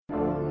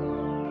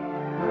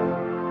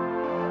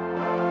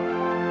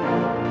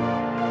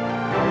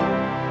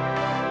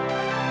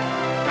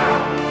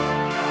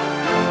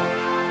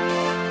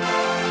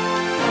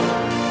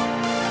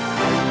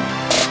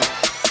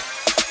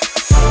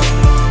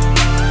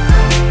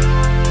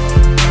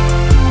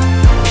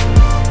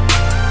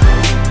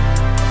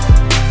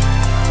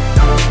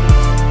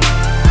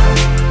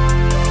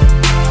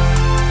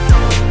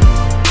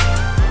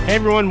Hey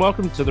everyone,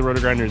 welcome to the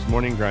Roto Grinders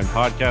Morning Grind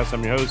Podcast.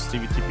 I'm your host,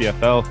 Stevie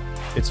TPFL.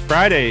 It's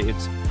Friday,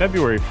 it's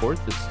February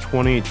 4th, it's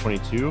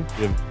 2022. We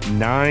have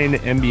 9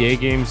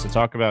 NBA games to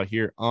talk about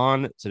here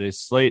on today's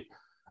slate.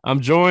 I'm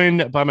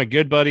joined by my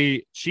good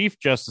buddy, Chief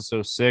Justice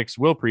 06,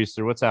 Will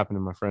Priester. What's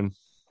happening, my friend?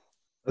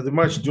 Nothing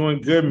much, doing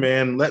good,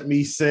 man. Let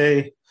me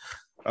say,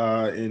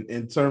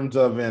 in terms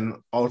of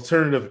an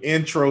alternative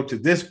intro to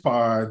this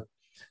pod,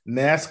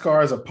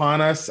 NASCAR is upon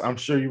us. I'm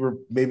sure you were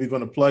maybe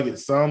going to plug it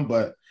some,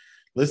 but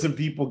listen,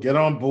 people, get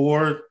on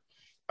board.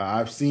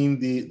 I've seen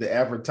the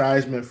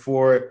advertisement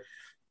for it.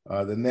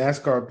 The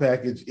NASCAR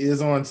package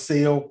is on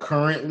sale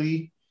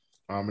currently.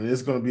 It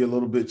is going to be a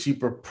little bit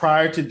cheaper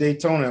prior to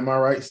Daytona. Am I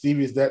right,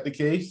 Stevie? Is that the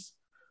case?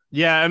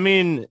 Yeah, I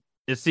mean,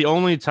 it's the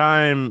only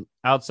time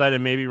outside of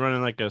maybe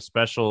running like a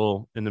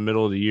special in the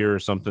middle of the year or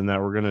something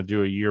that we're going to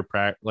do a year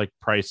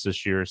price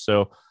this year.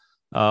 So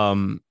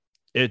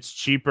it's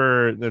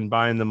cheaper than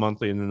buying the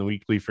monthly and then the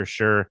weekly for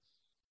sure.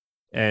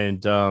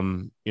 And,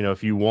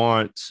 if you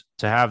want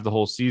to have the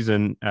whole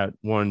season at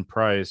one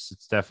price,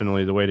 it's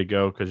definitely the way to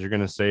go because you're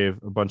going to save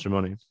a bunch of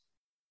money.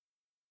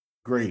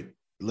 Great.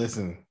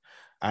 Listen,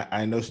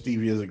 I know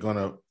Stevie isn't going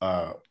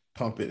to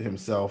pump it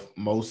himself,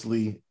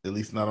 mostly, at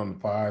least not on the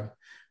pod,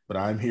 but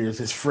I'm here as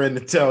his friend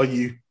to tell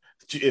you,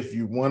 if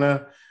you want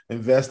to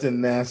invest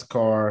in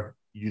NASCAR,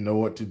 you know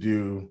what to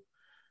do.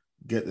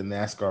 Get the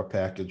NASCAR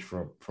package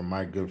from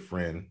my good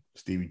friend,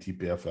 Stevie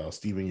TPFL,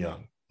 Stephen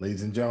Young.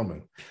 Ladies and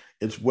gentlemen,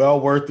 it's well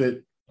worth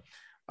it.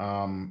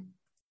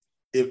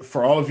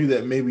 For all of you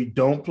that maybe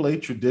don't play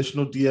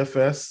traditional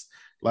DFS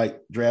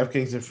like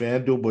DraftKings and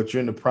FanDuel, but you're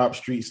in the prop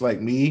streets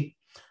like me,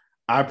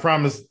 I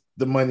promise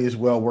the money is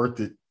well worth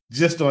it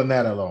just on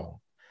that alone.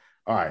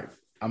 All right,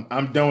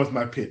 I'm done with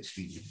my pitch,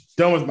 Stevie.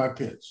 Done with my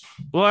pitch.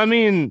 Well, I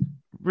mean,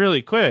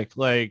 really quick,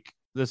 like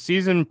the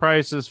season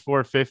price is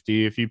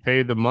 $450. If you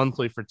pay the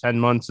monthly for 10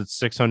 months, it's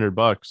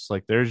 $600.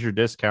 Like there's your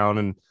discount.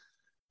 And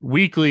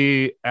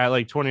weekly at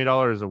like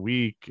 $20 a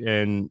week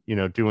and,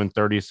 doing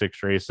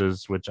 36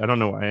 races, which I don't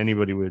know why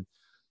anybody would,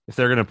 if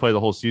they're going to play the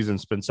whole season,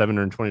 spend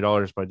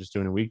 $720 by just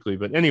doing a weekly.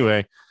 But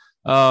anyway,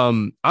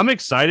 I'm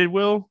excited,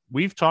 Will.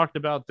 We've talked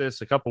about this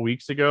a couple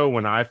weeks ago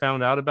when I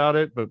found out about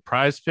it, but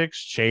Prize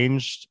Picks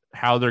changed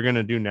how they're going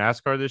to do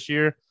NASCAR this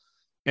year.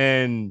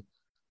 And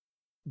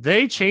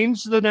they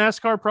changed the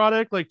NASCAR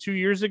product like 2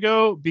 years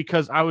ago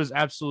because I was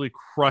absolutely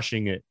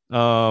crushing it.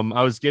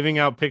 I was giving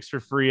out picks for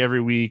free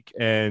every week,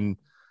 and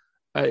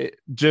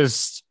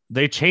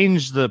they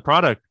changed the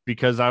product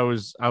because I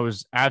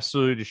was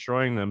absolutely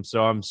destroying them.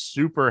 So I'm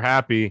super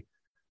happy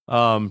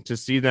to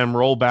see them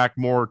roll back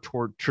more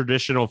toward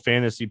traditional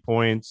fantasy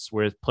points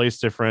with place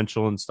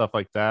differential and stuff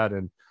like that.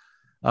 And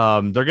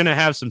they're going to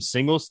have some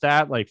single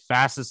stat like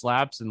fastest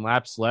laps and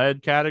laps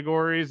led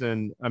categories.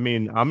 And I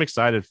mean, I'm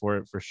excited for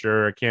it for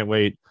sure. I can't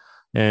wait.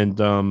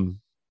 And I'm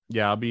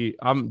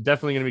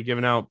definitely going to be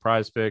giving out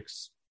prize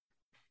picks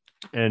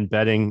and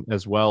betting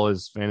as well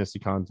as fantasy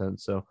content.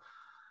 So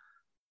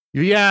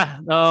yeah,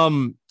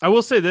 I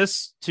will say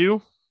this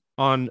too.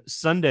 On this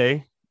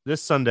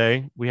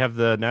Sunday, we have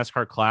the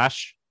NASCAR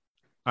Clash.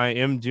 I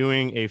am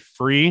doing a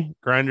free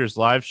Grinders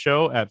live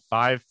show at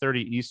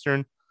 5:30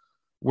 Eastern,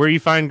 where you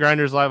find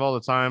Grinders live all the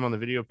time on the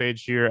video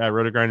page here at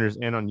Roto Grinders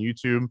and on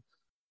YouTube.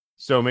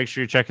 So make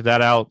sure you check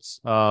that out.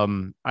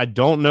 I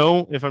don't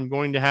know if I'm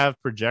going to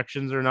have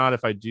projections or not.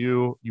 If I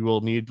do, you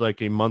will need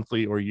like a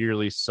monthly or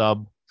yearly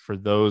sub for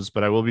those,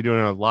 but I will be doing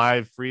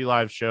a free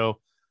live show.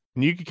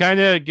 And you can kind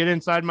of get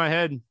inside my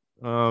head,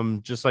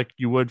 just like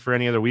you would for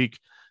any other week.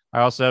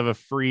 I also have a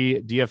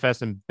free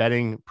DFS and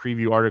betting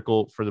preview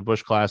article for the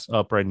Busch Class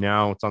up right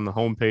now. It's on the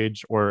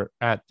homepage or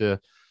at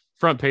the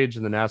front page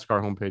of the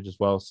NASCAR homepage as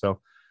well.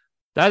 So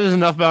that is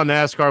enough about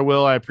NASCAR,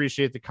 Will. I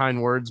appreciate the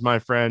kind words, my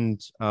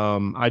friend.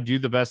 I do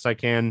the best I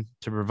can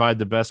to provide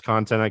the best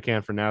content I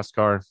can for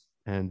NASCAR.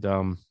 And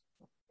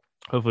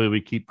hopefully we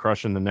keep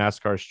crushing the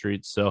NASCAR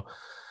streets. So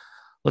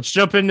let's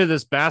jump into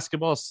this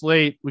basketball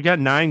slate. We got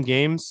 9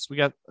 games. We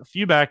got a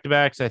few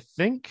back-to-backs, I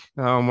think,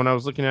 when I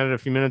was looking at it a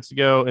few minutes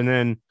ago. And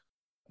then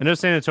I know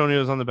San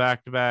Antonio is on the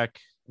back-to-back.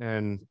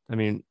 And, I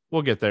mean,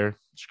 we'll get there.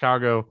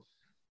 Chicago.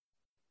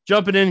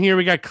 Jumping in here,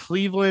 we got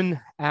Cleveland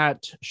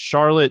at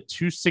Charlotte,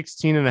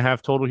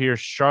 216.5 total here.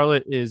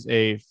 Charlotte is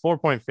a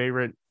 4-point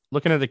favorite.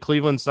 Looking at the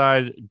Cleveland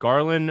side,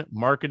 Garland,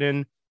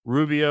 Markkanen,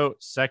 Rubio,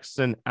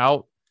 Sexton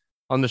out.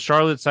 On the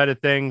Charlotte side of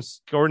things,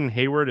 Gordon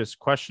Hayward is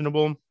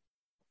questionable.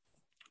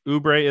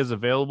 Oubre is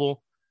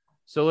available.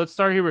 So let's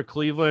start here with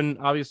Cleveland.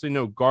 Obviously,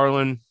 no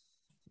Garland,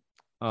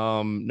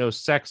 no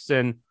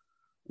Sexton.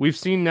 We've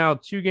seen now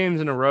 2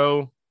 games in a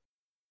row.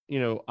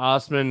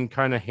 Osman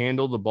kind of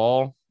handled the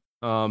ball.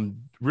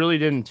 Really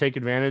didn't take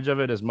advantage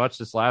of it as much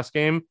this last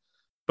game.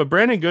 But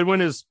Brandon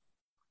Goodwin is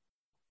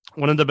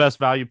one of the best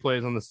value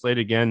plays on the slate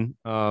again,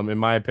 in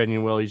my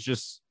opinion, Will. He's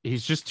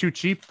just too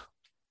cheap.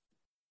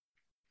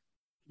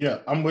 Yeah,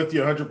 I'm with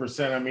you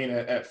 100%. I mean,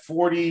 at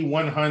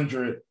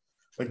 4,100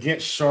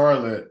 against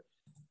Charlotte,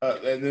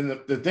 and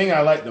then the thing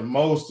I like the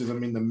most is, I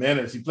mean, the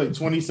minutes. He played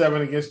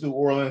 27 against New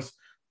Orleans,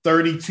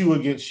 32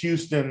 against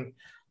Houston.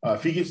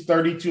 If he gets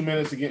 32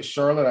 minutes against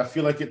Charlotte, I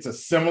feel like it's a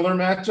similar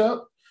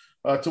matchup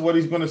to what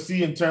he's going to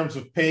see in terms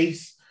of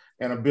pace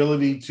and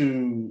ability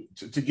to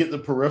get the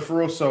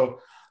peripheral. So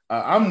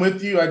I'm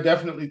with you. I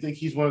definitely think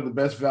he's one of the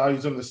best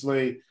values on the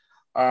slate.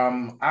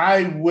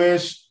 I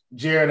wish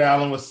Jared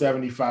Allen was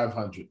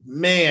 7,500.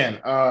 Man,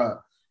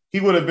 he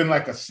would have been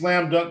like a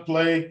slam dunk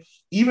play.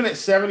 Even at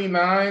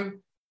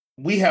 79,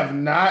 we have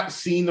not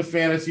seen the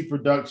fantasy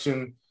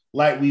production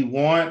like we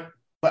want.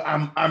 But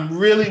I'm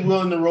really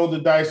willing to roll the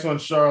dice on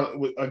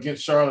Charlotte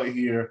against Charlotte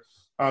here.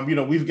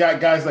 We've got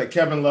guys like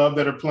Kevin Love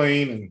that are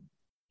playing and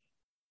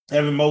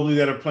Evan Mobley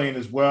that are playing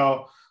as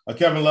well.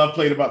 Kevin Love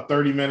played about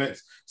 30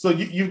 minutes. So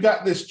you've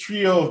got this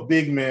trio of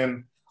big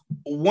men.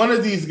 One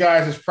of these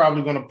guys is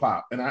probably going to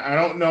pop. And I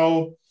don't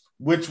know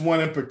which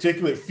one in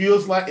particular. It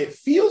feels like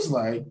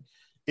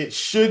it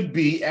should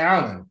be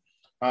Allen.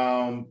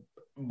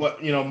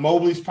 But,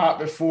 Mobley's popped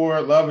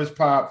before. Love has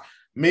popped.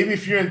 Maybe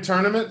if you're in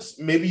tournaments,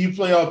 maybe you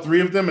play all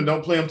three of them and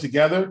don't play them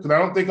together, because I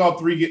don't think all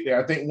three get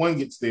there. I think one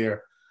gets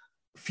there.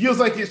 Feels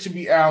like it should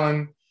be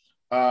Allen.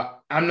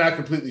 I'm not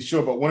completely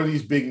sure, but one of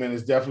these big men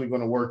is definitely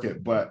going to work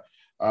it. But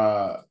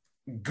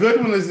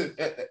Goodwin is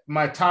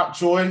my top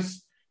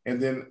choice,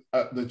 and then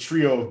the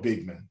trio of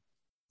big men.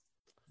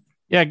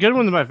 Yeah,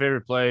 Goodwin's my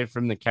favorite play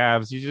from the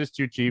Cavs. He's just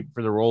too cheap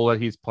for the role that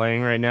he's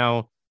playing right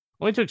now.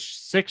 Only took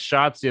 6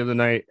 shots the other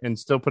night and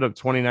still put up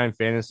 29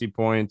 fantasy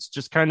points,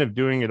 just kind of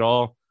doing it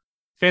all.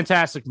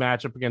 Fantastic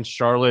matchup against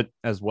Charlotte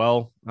as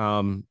well.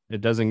 It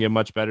doesn't get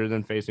much better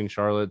than facing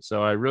Charlotte.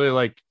 So I really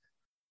like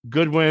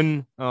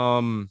Goodwin.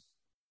 One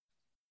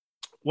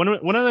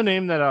other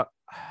name that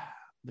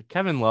the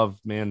Kevin Love,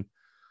 man,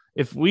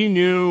 if we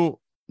knew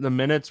the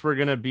minutes were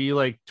going to be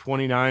like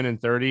 29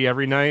 and 30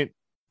 every night,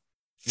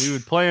 we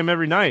would play him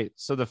every night.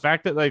 So the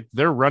fact that like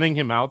they're running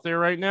him out there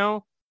right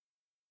now,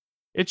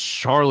 it's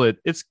Charlotte.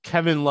 It's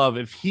Kevin Love.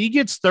 If he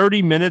gets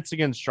 30 minutes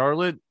against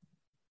Charlotte,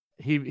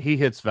 he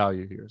hits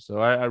value here. So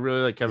I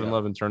really like Kevin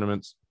Love in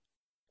tournaments.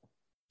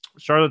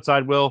 Charlotte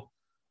side, Will,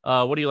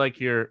 what do you like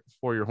here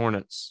for your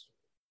Hornets?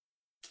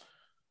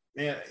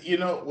 Man,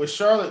 with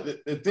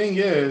Charlotte, the thing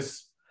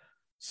is,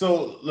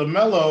 so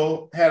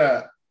LaMelo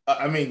had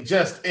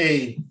just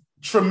a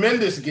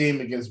tremendous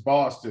game against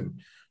Boston.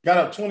 Got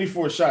up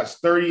 24 shots,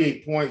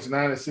 38 points,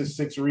 9 assists,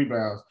 6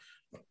 rebounds.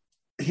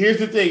 Here's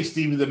the thing,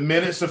 Stevie. The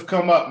minutes have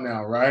come up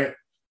now, right?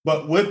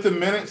 But with the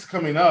minutes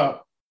coming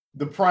up,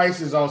 the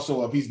price is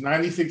also up. He's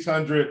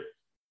 9,600.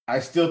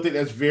 I still think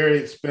that's very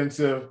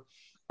expensive.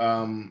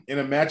 In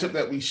a matchup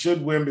that we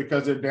should win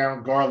because they're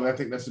down Garland, I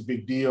think that's a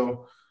big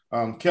deal.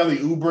 Kelly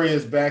Oubre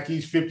is back.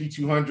 He's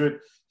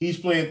 5,200. He's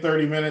playing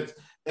 30 minutes.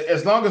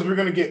 As long as we're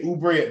going to get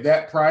Oubre at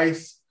that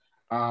price,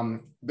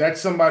 that's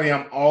somebody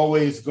I'm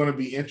always going to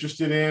be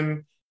interested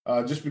in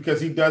just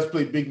because he does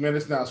play big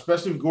minutes now,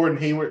 especially if Gordon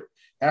Hayward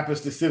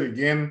happens to sit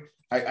again.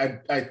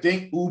 I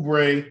think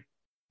Oubre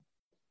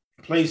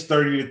plays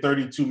 30 to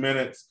 32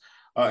 minutes,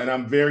 and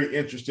I'm very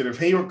interested. If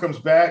Hayward comes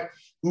back,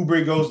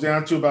 Oubre goes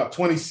down to about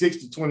 26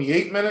 to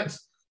 28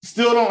 minutes.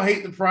 Still don't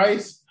hate the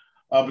price,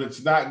 but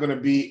it's not going to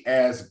be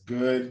as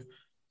good.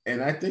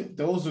 And I think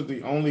those are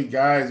the only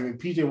guys. I mean,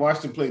 P.J.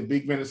 Washington played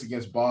big minutes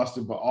against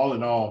Boston, but all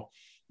in all,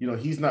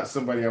 he's not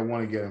somebody I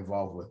want to get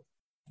involved with.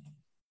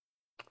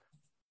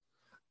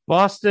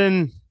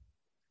 Boston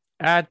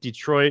at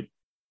Detroit.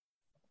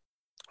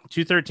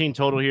 213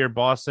 total here.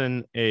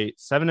 Boston, a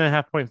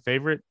 7.5 point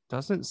favorite.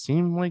 Doesn't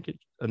seem like it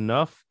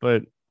enough,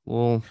 but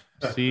we'll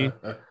see.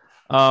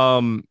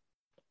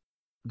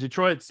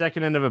 Detroit,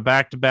 second end of a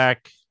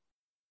back-to-back.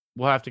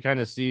 We'll have to kind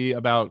of see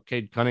about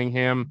Cade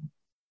Cunningham.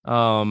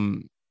 I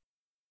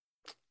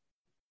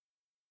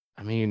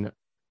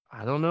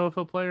don't know if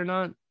he'll play or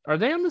not. Are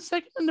they on the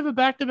second end of a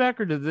back-to-back,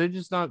 or did they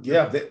just not?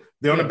 Yeah,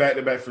 they're on a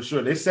back-to-back for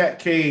sure. They sat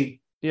Cade.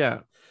 Yeah,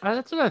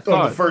 that's what I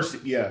thought.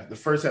 The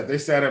first half, they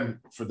sat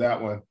him for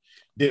that one.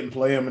 Didn't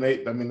play him,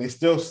 and they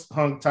still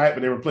hung tight,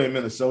 but they were playing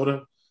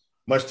Minnesota.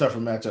 Much tougher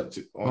matchup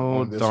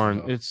on this darn!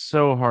 one. It's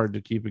so hard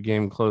to keep a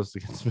game close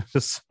against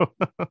Minnesota.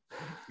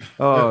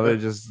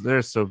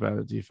 They're so bad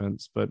at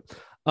defense. But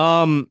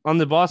on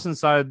the Boston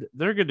side,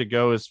 they're good to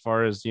go as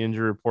far as the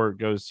injury report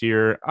goes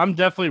here. I'm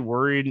definitely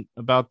worried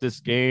about this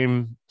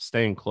game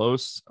staying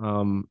close.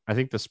 I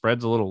think the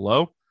spread's a little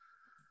low.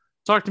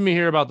 Talk to me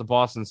here about the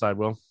Boston side,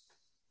 Will.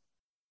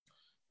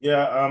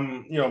 Yeah,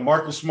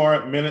 Marcus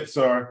Smart minutes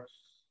are,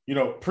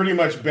 pretty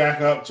much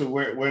back up to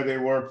where they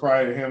were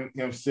prior to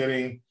him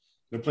sitting.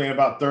 They're playing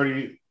about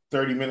 30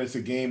 minutes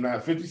a game now.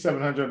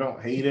 5,700, I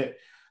don't hate it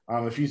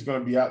if he's going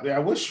to be out there. I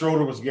wish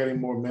Schroeder was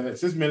getting more minutes.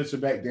 His minutes are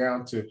back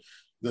down to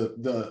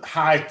the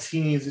high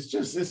teens.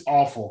 It's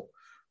awful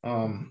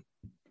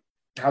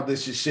how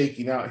this is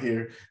shaking out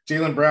here.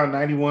 Jaylen Brown,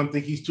 91,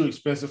 think he's too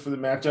expensive for the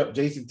matchup.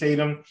 Jason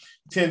Tatum,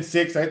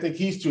 10-6, I think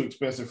he's too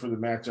expensive for the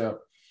matchup.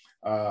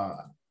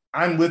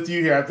 I'm with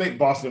you here. I think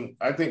Boston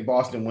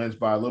wins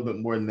by a little bit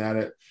more than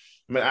that.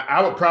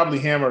 I would probably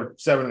hammer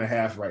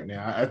 7.5 right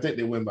now. I think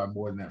they win by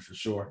more than that for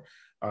sure.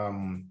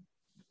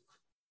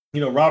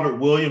 Robert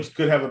Williams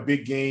could have a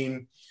big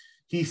game.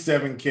 He's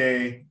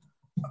 7K.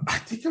 I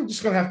think I'm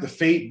just going to have to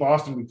fade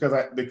Boston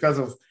because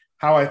of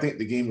how I think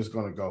the game is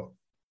going to go.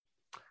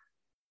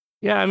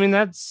 Yeah, I mean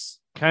that's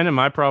kind of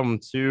my problem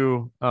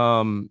too.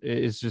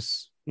 It's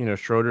just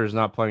Schroeder is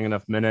not playing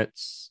enough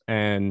minutes,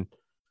 and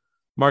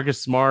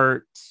Marcus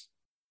Smart,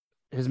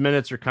 his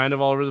minutes are kind of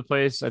all over the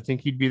place. I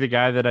think he'd be the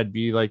guy that I'd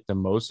be like the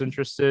most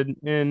interested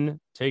in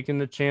taking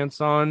the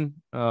chance on,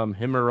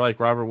 him or like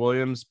Robert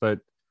Williams. But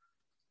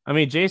I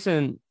mean,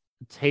 Jason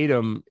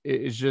Tatum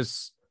is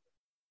just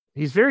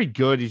he's very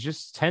good. He's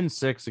just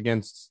 10-6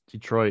 against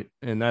Detroit,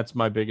 and that's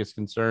my biggest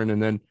concern.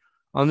 And then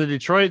on the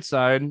Detroit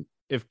side,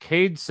 if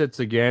Cade sits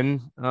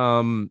again,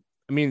 I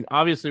mean,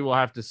 obviously we'll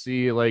have to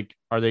see like,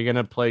 are they going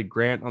to play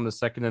Grant on the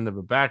second end of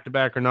a back to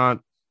back or not?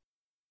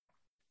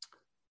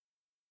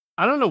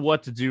 I don't know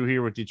what to do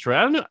here with Detroit.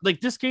 I don't know.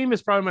 Like this game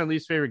is probably my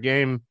least favorite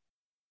game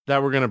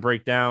that we're going to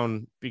break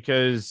down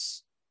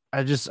because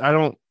I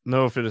don't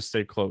know if it'll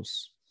stay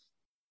close.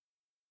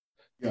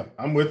 Yeah,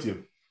 I'm with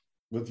you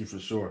for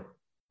sure.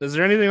 Is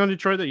there anything on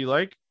Detroit that you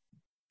like?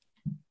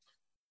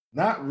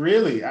 Not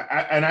really.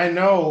 And I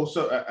know,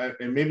 so,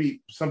 and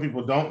maybe some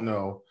people don't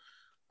know,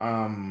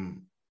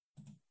 um,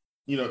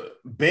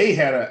 Bay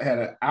had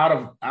a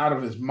out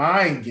of his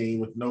mind game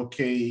with no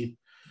Cade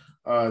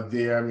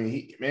there. I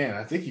mean,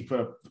 I think he put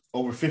up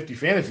over 50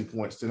 fantasy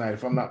points tonight,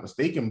 if I'm not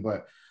mistaken.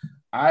 But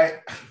I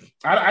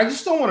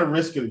just don't want to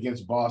risk it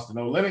against Boston.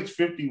 Olenek's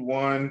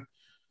 51,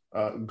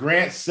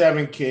 Grant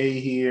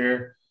 7K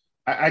here.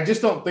 I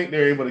just don't think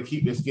they're able to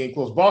keep this game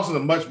close. Boston's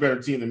a much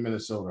better team than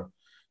Minnesota.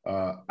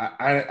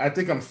 I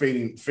think I'm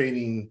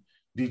fading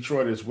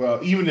Detroit as well.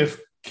 Even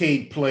if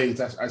Cade plays,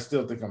 I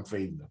still think I'm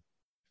fading them.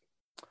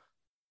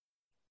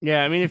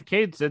 Yeah, I mean, if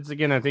Cade sits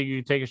again, I think you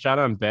could take a shot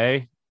on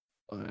Bay.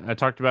 I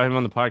talked about him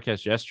on the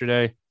podcast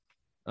yesterday,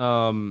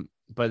 but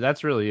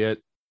that's really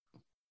it.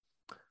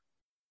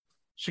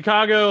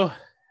 Chicago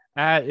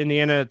at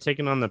Indiana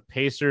taking on the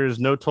Pacers.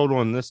 No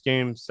total in this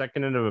game.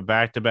 Second end of a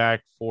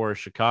back-to-back for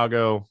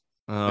Chicago.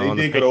 They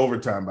did go to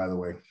overtime, by the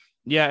way.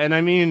 Yeah, and I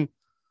mean,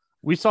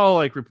 we saw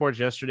like reports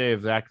yesterday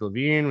of Zach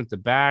LaVine with the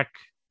back,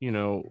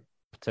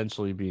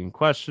 potentially being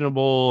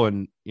questionable,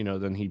 and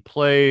then he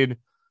played.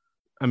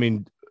 I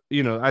mean,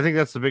 I think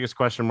that's the biggest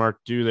question mark.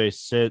 Do they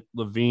sit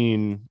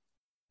LaVine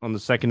on the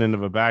second end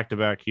of a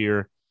back-to-back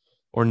here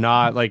or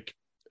not? Like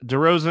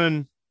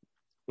DeRozan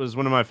was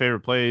one of my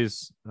favorite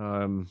plays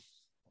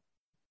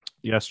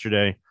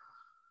yesterday.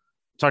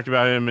 Talked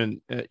about him,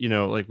 and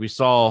like we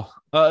saw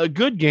a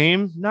good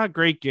game, not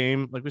great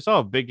game. Like we saw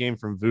a big game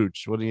from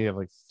Vooch. What did he have,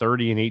 like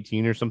 30 and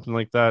 18 or something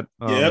like that?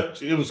 Yeah,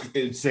 it was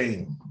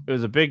insane. It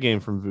was a big game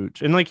from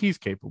Vooch, and like he's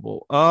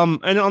capable.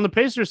 And on the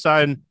Pacers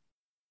side,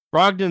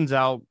 Brogdon's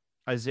out,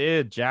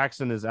 Isaiah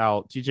Jackson is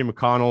out, TJ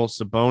McConnell,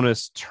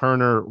 Sabonis,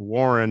 Turner,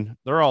 Warren,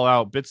 they're all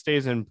out.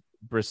 Bitstays and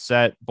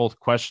Brissett both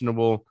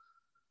questionable.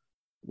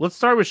 Let's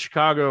start with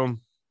Chicago.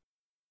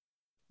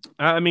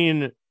 I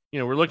mean,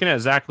 we're looking at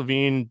Zach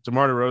LaVine,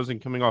 DeMar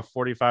DeRozan coming off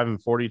 45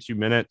 and 42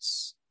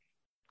 minutes.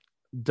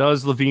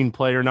 Does LaVine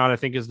play or not? I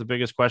think is the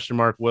biggest question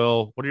mark.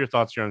 Will, what are your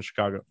thoughts here on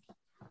Chicago?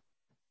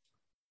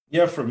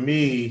 Yeah, for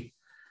me,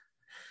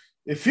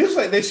 it feels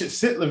like they should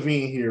sit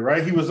LaVine here,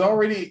 right? He was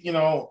already,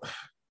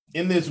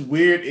 in this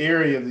weird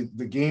area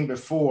the game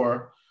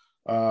before,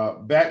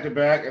 back to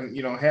back, and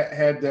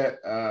had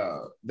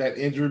that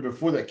injury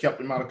before that kept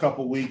him out a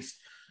couple weeks.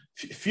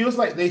 Feels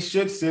like they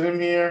should sit him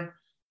here.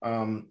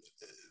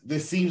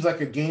 This seems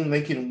like a game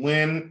they can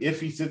win if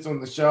he sits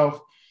on the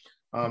shelf.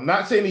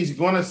 Not saying he's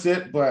going to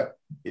sit, but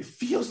it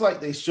feels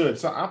like they should.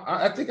 So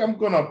I think I'm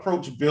going to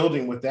approach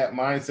building with that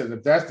mindset.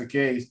 If that's the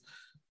case,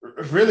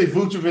 really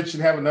Vucevic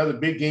should have another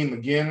big game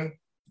again.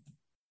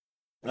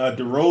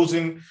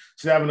 DeRozan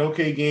should have an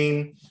okay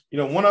game.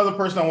 One other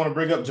person I want to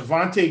bring up,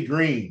 Javonte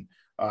Green.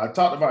 I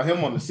talked about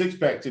him on the Six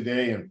Pack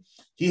today, and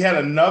he had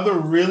another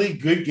really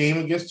good game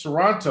against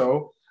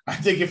Toronto. I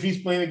think if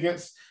he's playing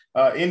against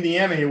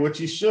Indiana here, which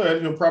he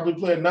should, he'll probably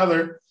play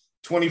another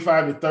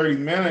 25 to 30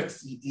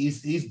 minutes.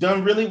 He's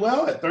done really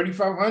well at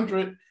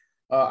 3,500.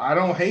 I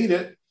don't hate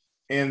it.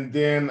 And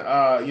then,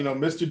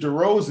 Mr.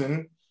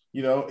 DeRozan,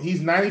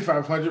 he's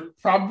 9,500,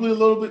 probably a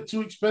little bit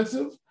too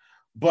expensive.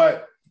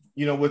 But,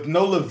 with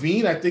no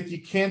LaVine, I think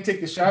you can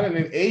take a shot. And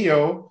then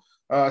Ayo,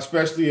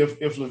 especially if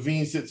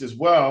LaVine sits as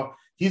well,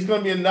 he's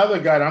going to be another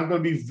guy that I'm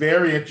going to be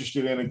very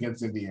interested in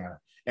against Indiana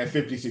at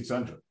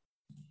 5,600.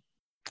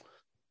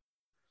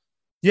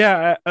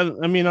 Yeah,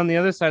 I mean, on the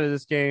other side of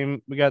this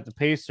game, we got the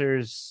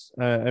Pacers.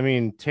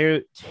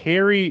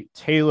 Terry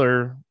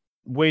Taylor,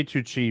 way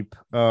too cheap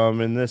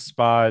in this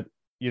spot.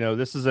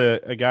 This is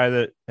a guy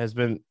that has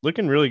been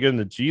looking really good in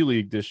the G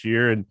League this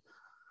year. And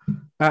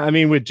I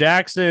mean, with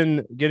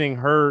Jackson getting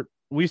hurt,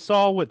 we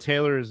saw what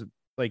Taylor is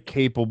like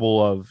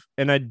capable of.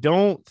 And I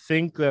don't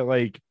think that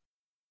like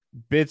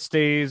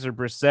Bitstays or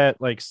Brissett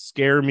like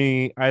scare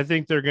me. I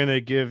think they're going to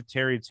give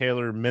Terry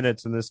Taylor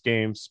minutes in this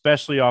game,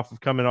 especially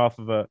coming off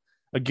of a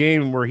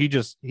game where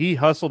he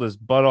hustled his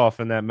butt off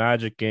in that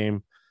Magic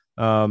game.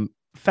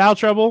 Foul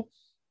trouble,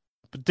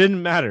 but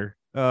didn't matter.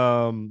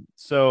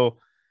 So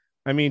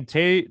I mean,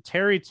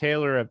 Terry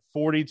Taylor at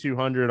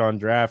 4,200 on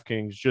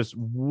DraftKings, just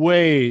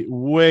way,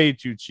 way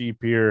too cheap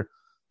here.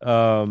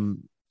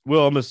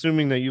 Will, I'm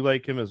assuming that you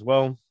like him as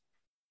well.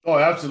 Oh,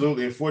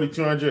 absolutely. At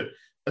 4,200,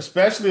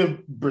 especially if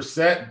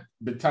Brissett,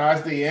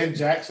 Batazde, and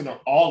Jackson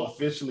are all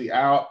officially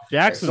out at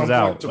Jackson's some point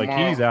out. Like,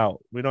 he's tomorrow.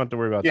 out. We don't have to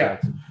worry about Yeah.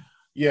 Jackson.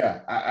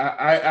 Yeah.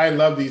 I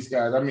love these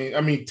guys. I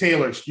mean,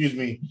 Taylor, excuse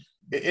me.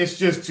 It's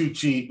just too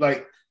cheap.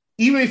 Like,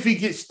 even if he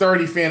gets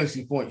 30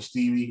 fantasy points,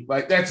 Stevie,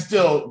 like that's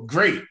still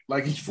great.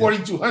 Like he's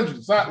 4,200.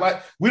 It's not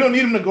like we don't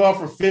need him to go out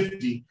for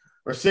 50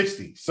 or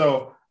 60.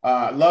 So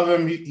love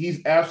him.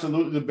 He's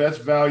absolutely the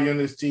best value in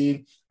this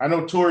team. I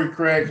know Torrey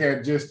Craig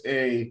had just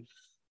a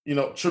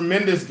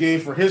tremendous game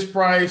for his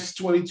price,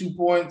 22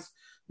 points.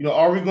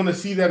 Are we going to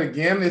see that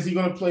again? Is he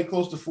going to play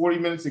close to 40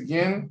 minutes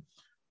again?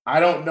 I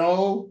don't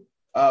know.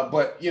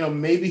 But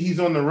maybe he's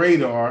on the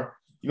radar.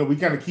 We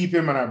kind of keep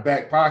him in our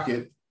back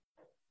pocket.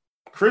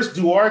 Chris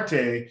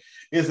Duarte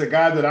is a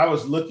guy that I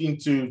was looking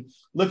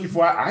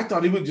for. I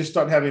thought he would just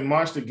start having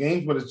monster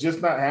games, but it's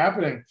just not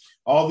happening.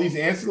 All these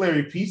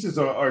ancillary pieces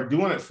are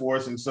doing it for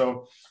us. And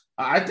so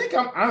I think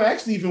I'm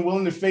actually even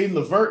willing to fade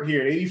Levert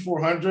here at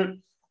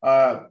 8,400.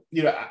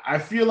 I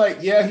feel like,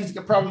 he's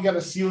probably got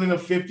a ceiling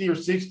of 50 or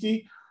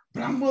 60,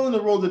 but I'm willing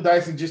to roll the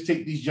dice and just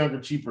take these younger,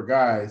 cheaper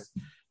guys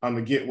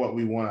to get what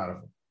we want out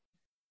of them.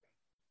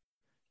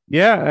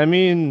 Yeah, I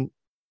mean,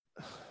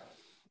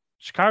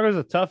 Chicago's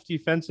a tough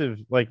defensive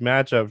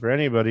matchup for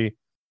anybody.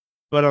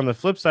 But on the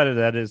flip side of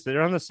that is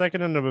they're on the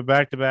second end of a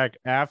back-to-back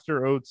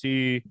after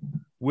OT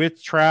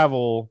with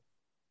travel.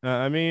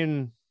 I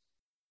mean,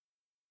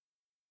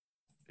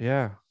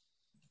 yeah.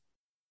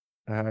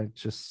 I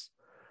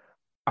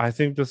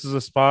think this is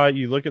a spot.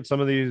 You look at some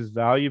of these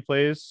value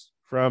plays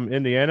from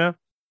Indiana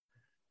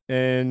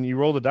and you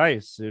roll the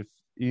dice.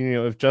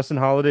 If Justin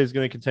Holiday is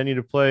going to continue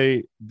to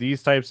play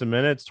these types of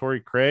minutes,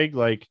 Torrey Craig,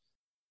 I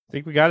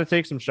think we got to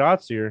take some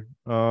shots here.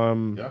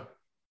 Yeah.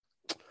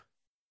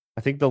 I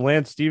think the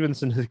Lance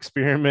Stevenson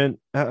experiment,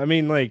 I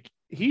mean,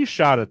 he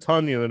shot a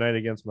ton the other night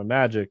against my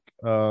Magic.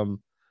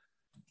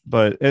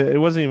 But it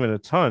wasn't even a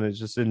ton. It's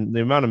just in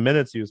the amount of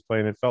minutes he was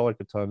playing, it felt like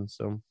a ton.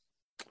 So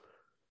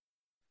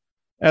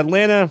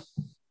Atlanta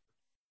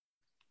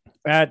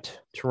at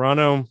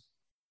Toronto,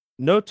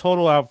 no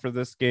total out for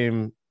this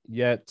game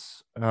yet.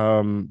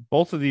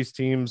 Both of these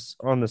teams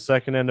on the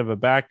second end of a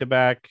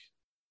back-to-back.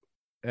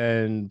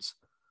 And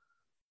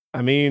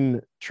I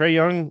mean, Trae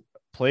Young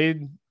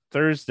played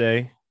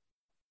Thursday,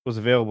 was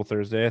available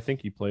Thursday. I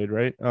think he played,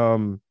 right?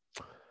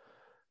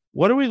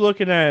 What are we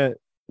looking at,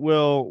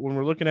 Will, when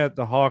we're looking at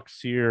the Hawks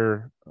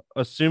here,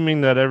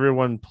 assuming that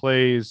everyone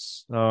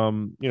plays,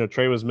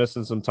 Trae was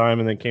missing some time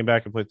and then came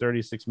back and played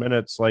 36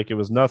 minutes like it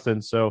was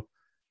nothing. So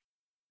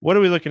what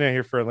are we looking at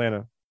here for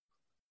Atlanta?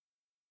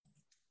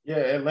 Yeah,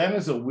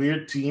 Atlanta's a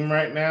weird team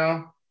right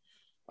now.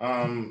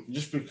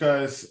 Just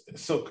because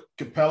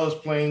Capella's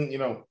playing,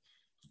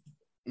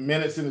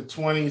 minutes in the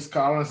 20s.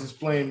 Collins is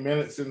playing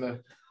minutes in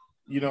the,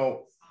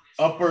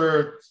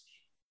 upper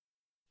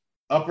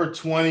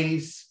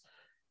 20s.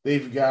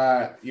 They've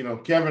got,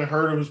 Kevin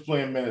Huerter who's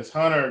playing minutes,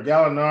 Hunter,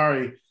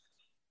 Gallinari.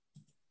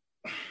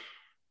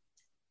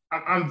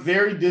 I'm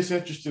very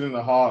disinterested in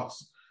the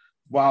Hawks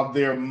while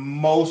they're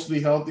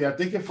mostly healthy. I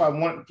think if I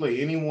wanted to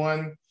play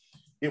anyone,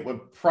 it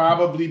would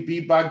probably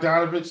be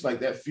Bogdanovich.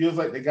 That feels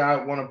like the guy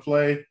I want to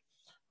play.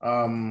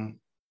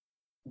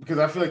 Because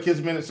I feel like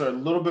his minutes are a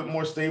little bit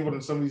more stable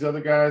than some of these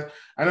other guys.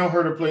 I know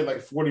Huerter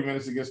played 40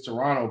 minutes against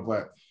Toronto,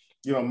 but,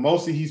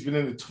 mostly he's been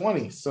in the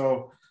 20s.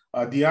 So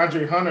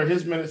DeAndre Hunter,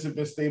 his minutes have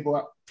been stable.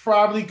 I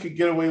probably could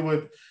get away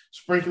with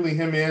sprinkling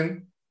him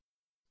in.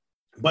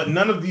 But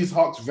none of these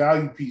Hawks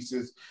value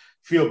pieces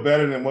feel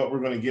better than what we're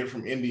going to get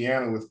from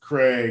Indiana with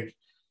Craig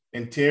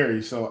and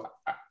Terry. So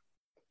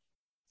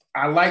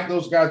I like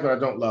those guys, but I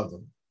don't love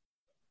them.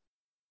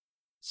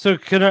 So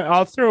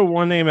I'll throw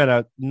one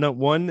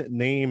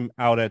name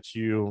out at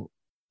you.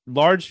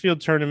 Large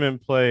field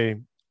tournament play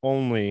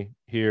only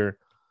here.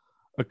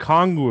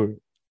 Okongwu.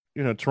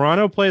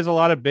 Toronto plays a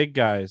lot of big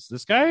guys.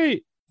 This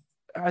guy,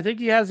 I think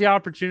he has the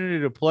opportunity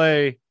to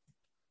play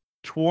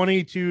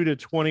 22 to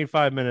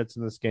 25 minutes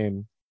in this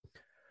game.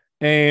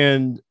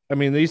 And I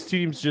mean, these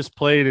teams just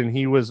played and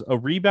he was a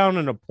rebound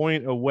and a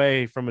point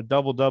away from a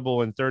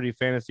double-double and 30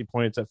 fantasy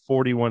points at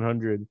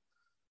 4,100.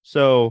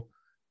 So,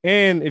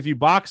 and if you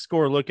box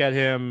score, look at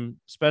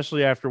him,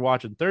 especially after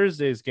watching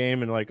Thursday's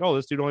game and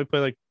this dude only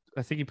played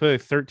I think he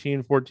played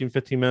 13, 14,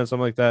 15 minutes,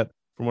 something like that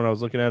from what I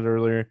was looking at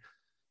earlier.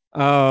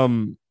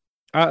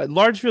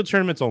 Large field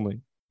tournaments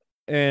only.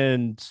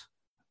 And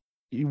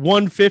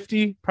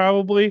 150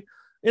 probably.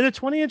 In a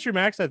 20-incher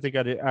max, I think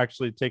I'd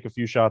actually take a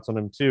few shots on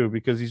him too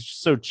because he's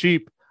just so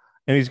cheap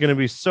and he's going to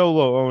be so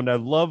low owned. I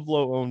love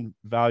low owned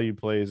value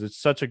plays. It's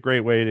such a great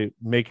way to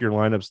make your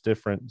lineups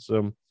different.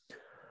 So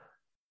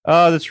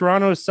the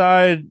Toronto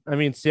side, I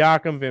mean,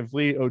 Siakam, Van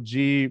Vliet,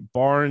 OG,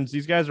 Barnes,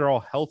 these guys are all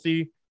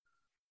healthy.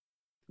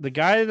 The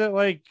guy that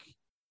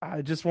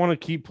I just want to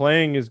keep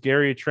playing is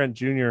Gary Trent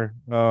Jr.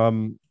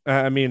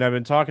 I mean, I've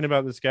been talking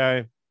about this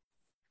guy.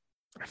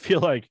 I feel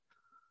like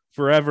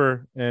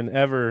forever and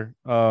ever.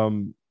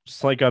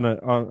 Just like on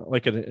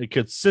a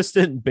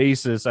consistent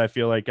basis, I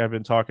feel like I've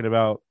been talking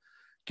about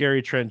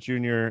Gary Trent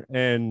Jr.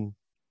 And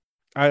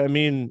I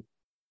mean,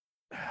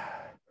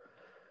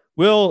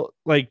 Will,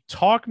 like,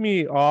 talk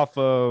me off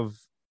of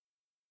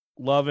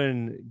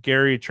loving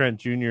Gary Trent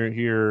Jr.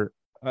 here.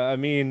 I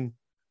mean,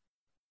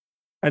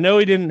 I know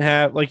he didn't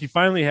have like he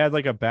finally had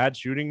like a bad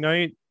shooting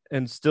night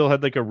and still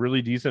had like a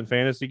really decent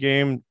fantasy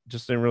game.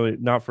 Just didn't really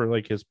not for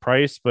like his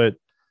price, but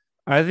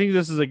I think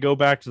this is a go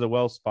back to the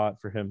well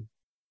spot for him.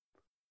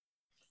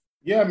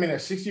 Yeah, I mean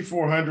at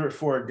 6,400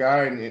 for a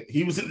guy, and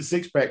he was in the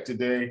six pack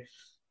today.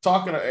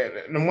 Talking,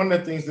 and one of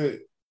the things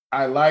that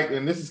I like,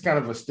 and this is kind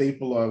of a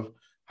staple of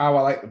how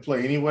I like to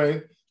play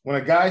anyway. When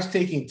a guy's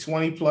taking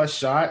 20 plus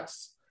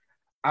shots,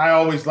 I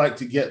always like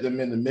to get them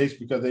in the mix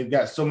because they've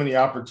got so many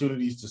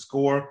opportunities to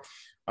score.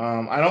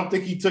 I don't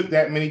think he took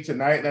that many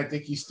tonight, and I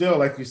think he still,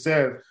 like you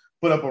said,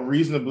 put up a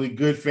reasonably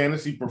good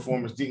fantasy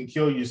performance. Didn't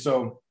kill you,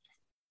 so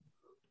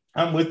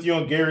I'm with you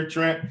on Gary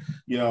Trent.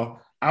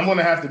 I'm going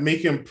to have to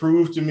make him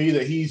prove to me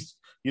that he's,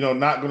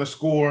 not going to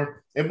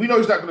score. And we know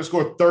he's not going to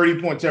score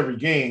 30 points every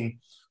game,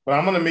 but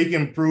I'm going to make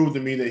him prove to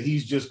me that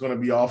he's just going to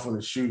be off on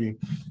the shooting.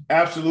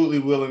 Absolutely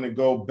willing to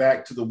go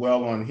back to the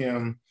well on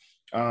him.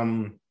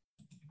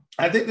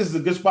 I think this is a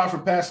good spot for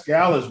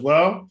Pascal as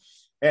well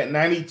at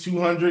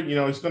 9,200.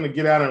 He's going to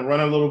get out and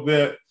run a little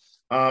bit.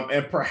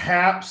 And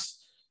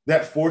perhaps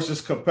that forces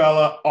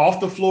Capella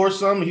off the floor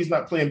some. He's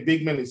not playing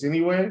big minutes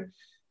anyway.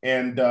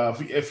 And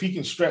if he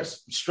can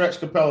stretch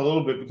Capella a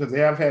little bit, because they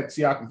have had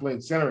Siakam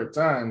playing center at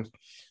times,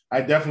 I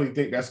definitely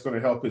think that's going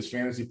to help his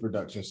fantasy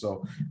production.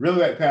 So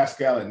really like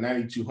Pascal at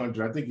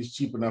 9,200. I think he's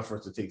cheap enough for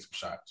us to take some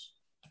shots.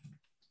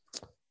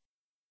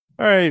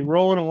 All right,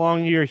 rolling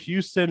along here.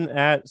 Houston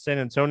at San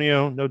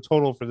Antonio. No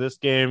total for this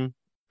game.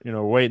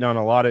 Waiting on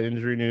a lot of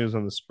injury news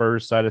on the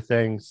Spurs side of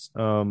things.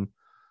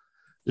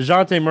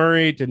 DeJounte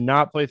Murray did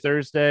not play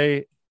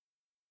Thursday,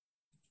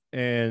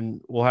 and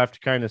we'll have to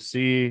kind of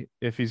see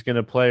if he's going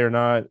to play or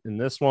not in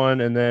this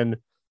one. And then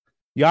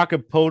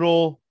Jakob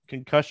Podol,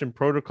 concussion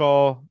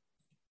protocol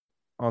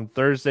on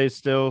Thursday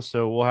still,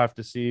 so we'll have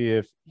to see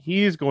if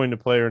he's going to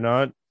play or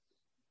not.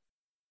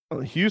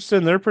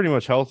 Houston, they're pretty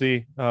much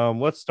healthy.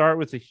 Let's start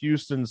with the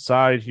Houston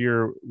side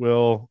here,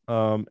 Will.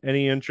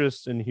 Any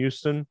interest in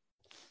Houston?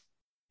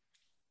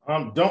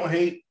 Don't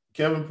hate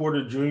Kevin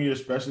Porter Jr.,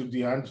 especially if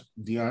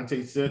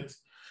DeJounte sits.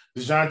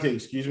 DeJounte,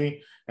 excuse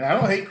me. And I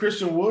don't hate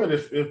Christian Wood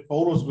if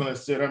Podol's going to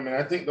sit. I mean,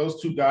 I think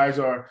those two guys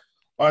are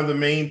the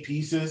main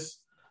pieces.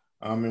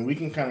 And we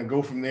can kind of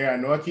go from there. I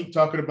know I keep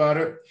talking about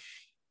it,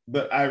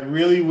 but I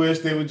really wish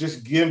they would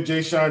just give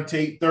Jayshawn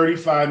Tate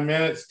 35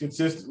 minutes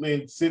consistently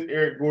and sit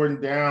Eric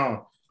Gordon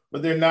down.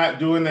 But they're not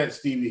doing that,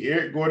 Stevie.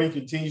 Eric Gordon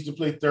continues to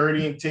play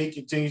 30 and Tate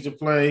continues to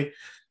play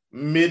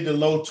mid to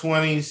low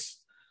 20s.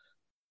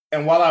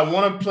 And while I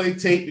want to play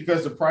Tate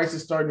because the price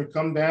is starting to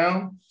come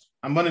down,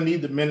 I'm going to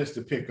need the minutes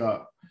to pick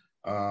up.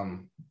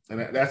 And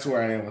that's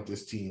where I am with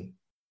this team.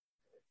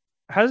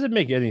 How does it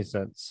make any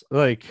sense?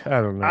 Like,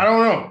 I don't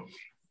know.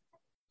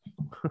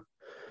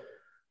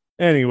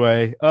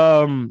 Anyway,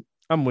 I'm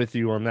with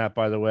you on that,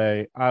 by the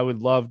way. I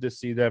would love to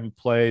see them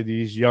play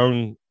these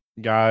young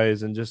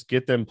guys and just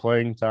get them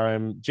playing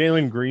time.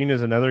 Jalen Green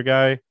is another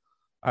guy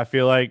I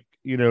feel like,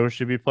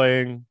 should be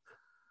playing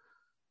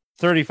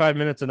 35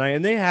 minutes a night.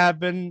 And they have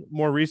been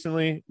more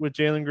recently with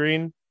Jalen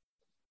Green,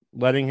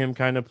 letting him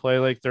kind of play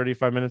like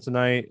 35 minutes a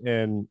night.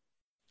 And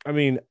I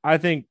mean, I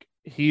think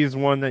he's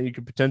one that you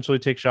could potentially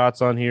take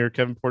shots on here.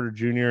 Kevin Porter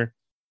Jr.,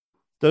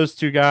 those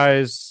two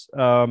guys.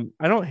 I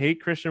don't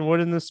hate Christian Wood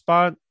in this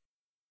spot,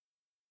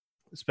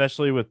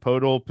 especially with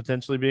Podol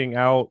potentially being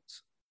out.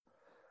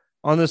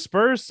 On the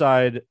Spurs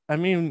side, I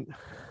mean,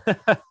 San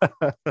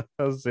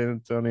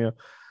Antonio.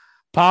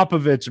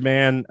 Popovich,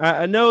 man.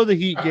 I know the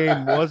Heat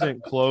game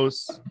wasn't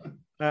close.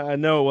 I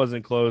know it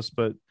wasn't close,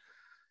 but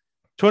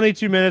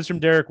 22 minutes from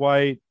Derek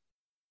White.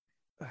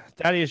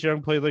 Thaddeus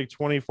Young played like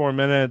 24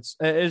 minutes.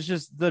 It's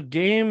just the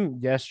game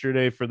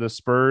yesterday for the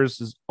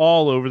Spurs is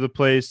all over the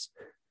place.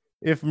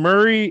 If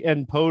Murray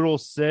and Podol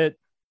sit,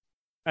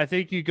 I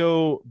think you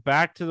go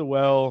back to the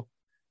well,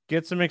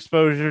 get some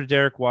exposure to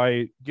Derek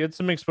White, get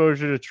some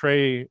exposure to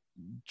Trey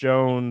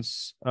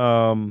Jones,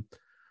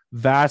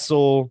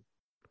 Vassell.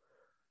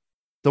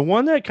 The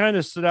one that kind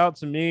of stood out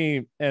to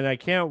me, and I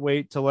can't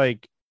wait to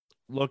like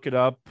look it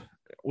up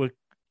with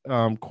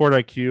Court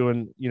IQ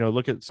and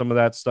look at some of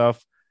that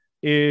stuff,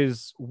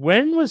 is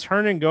when was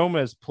Hernan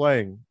Gomez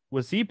playing?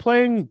 Was he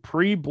playing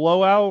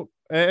pre-blowout?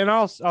 And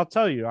I'll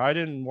tell you, I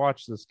didn't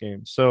watch this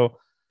game, so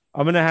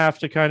I'm gonna have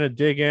to kind of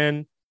dig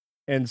in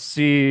and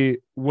see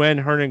when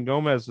Hernan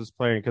Gomez was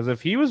playing, because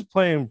if he was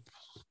playing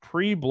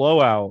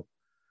pre-blowout,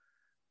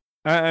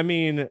 I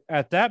mean,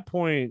 at that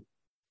point,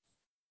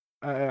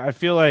 I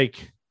feel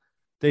like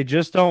they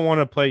just don't want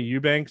to play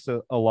Eubanks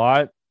a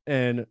lot,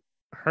 and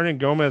Hernan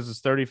Gomez is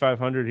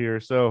 3,500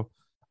 here, so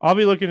I'll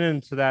be looking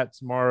into that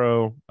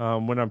tomorrow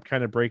when I'm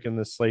kind of breaking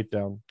this slate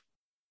down.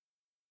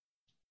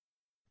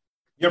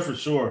 Yeah, for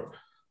sure.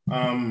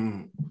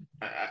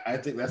 I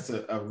think that's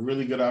a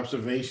really good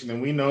observation.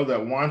 And we know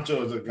that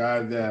Wancho is a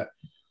guy that,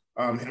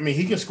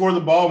 he can score the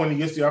ball when he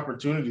gets the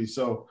opportunity.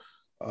 So,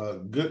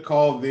 good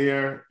call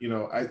there.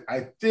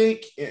 I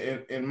think,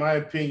 in my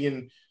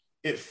opinion,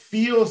 it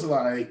feels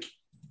like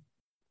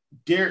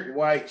Derek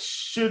White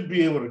should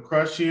be able to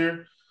crush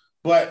here,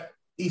 but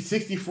he's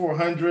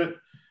 6,400.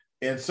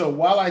 And so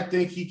while I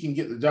think he can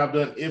get the job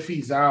done if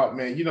he's out,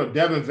 man,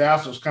 Devin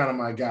Vassal's kind of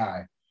my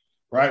guy,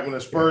 right? When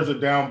the Spurs are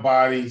down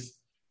bodies,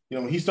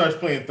 when he starts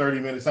playing 30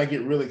 minutes, I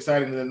get really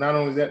excited. And then not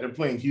only that, they're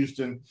playing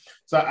Houston.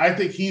 So I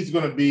think he's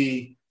going to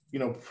be,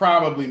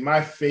 probably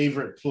my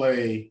favorite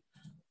play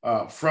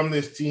from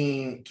this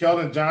team.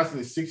 Keldon Johnson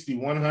is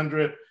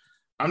 6,100.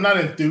 I'm not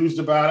enthused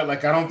about it.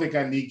 Like, I don't think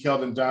I need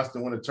Keldon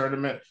Johnson to win a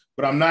tournament,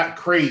 but I'm not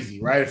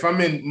crazy, right? If I'm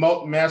in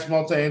mass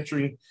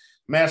multi-entry,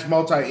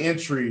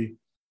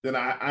 then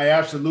I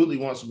absolutely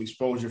want some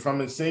exposure. If I'm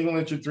in single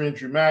entry,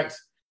 3-entry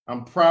max,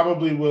 I'm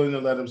probably willing to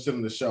let him sit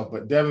on the shelf.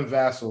 But Devin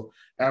Vassell,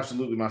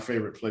 absolutely my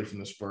favorite play from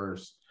the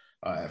Spurs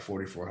at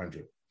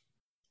 4,400.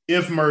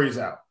 If Murray's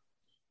out.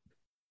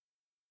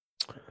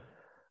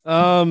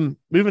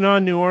 Moving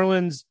on, New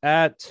Orleans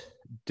at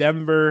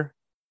Denver.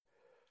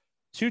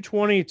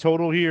 220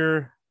 total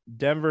here.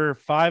 Denver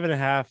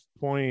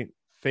 5.5-point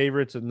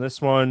favorites in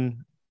this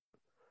one.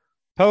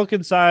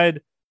 Pelican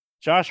side,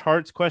 Josh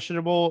Hart's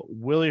questionable.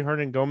 Willie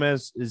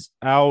Hernan-Gomez is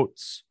out.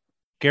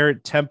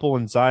 Garrett Temple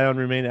and Zion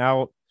remain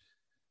out.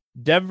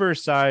 Denver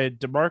side,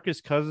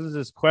 DeMarcus Cousins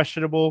is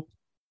questionable.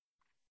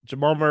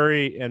 Jamal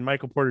Murray and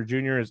Michael Porter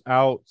Jr. is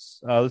out.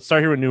 Let's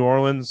start here with New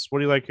Orleans. What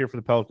do you like here for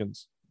the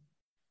Pelicans?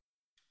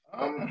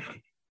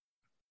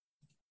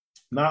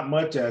 Not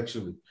much,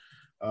 actually.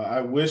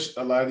 I wish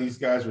a lot of these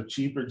guys were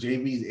cheaper.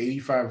 JV's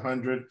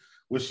 8,500.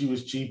 Wish he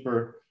was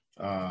cheaper.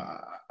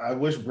 I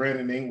wish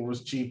Brandon Ingram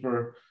was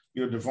cheaper.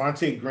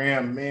 Devontae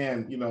Graham,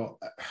 man,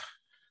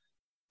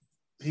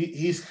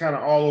 he's kind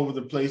of all over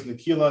the place.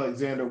 Nickeil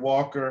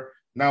Alexander-Walker,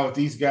 now with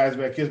these guys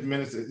back, his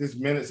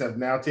minutes have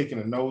now taken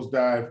a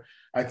nosedive.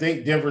 I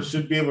think Denver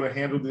should be able to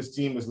handle this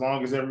team as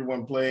long as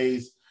everyone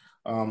plays.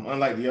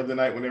 Unlike the other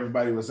night when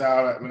everybody was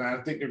out, I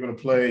think they're going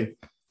to play.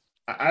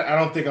 I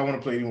don't think I want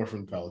to play anywhere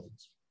from the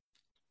Pelicans.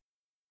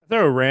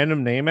 Throw a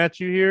random name at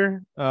you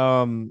here.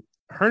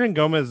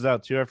 Hernan-Gomez is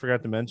out too. I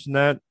forgot to mention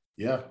that.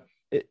 Yeah.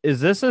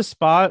 Is this a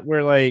spot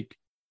where like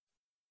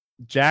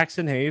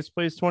Jackson Hayes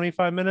plays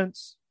 25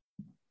 minutes?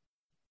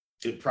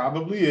 It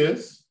probably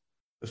is,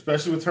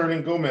 especially with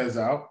Hernan-Gomez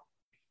out.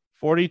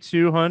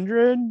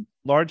 4,200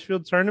 large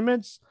field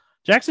tournaments.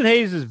 Jackson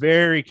Hayes is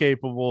very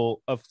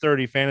capable of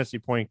 30 fantasy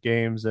point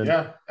games. And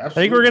yeah, absolutely. I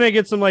think we're going to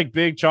get some like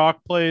big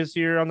chalk plays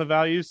here on the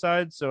value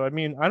side. So, I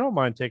don't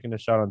mind taking a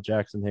shot on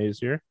Jackson Hayes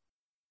here.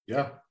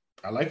 Yeah,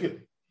 I like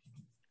it.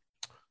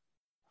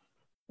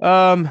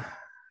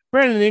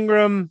 Brandon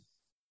Ingram,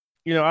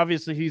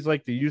 obviously he's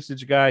like the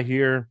usage guy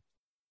here.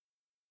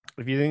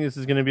 If you think this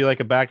is going to be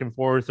like a back and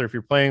forth, or if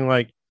you're playing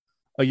like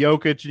a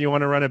Jokic and you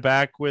want to run it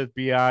back with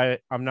BI,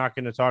 I'm not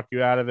going to talk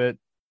you out of it.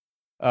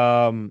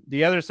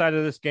 The other side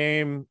of this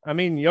game,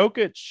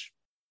 Jokic,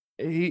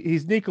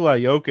 he's Nikola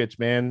Jokic,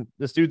 man.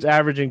 This dude's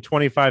averaging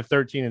 25,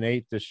 13, and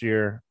 8 this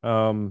year.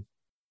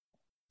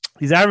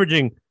 He's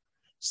averaging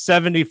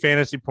 70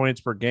 fantasy points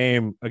per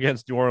game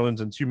against New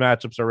Orleans in 2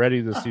 matchups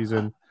already this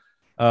season.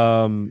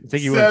 I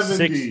think he went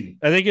 6.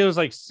 I think it was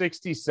like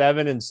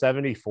 67 and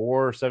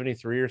 74 or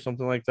 73 or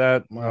something like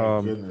that.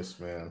 My goodness,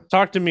 man.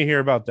 Talk to me here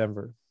about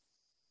Denver.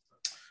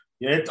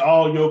 Yeah, it's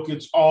all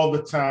Jokic all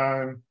the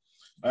time.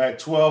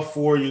 At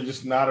 12-4, you're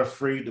just not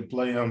afraid to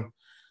play him.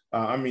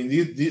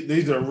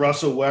 These are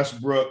Russell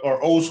Westbrook or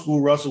old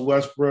school Russell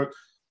Westbrook,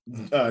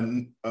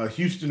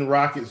 Houston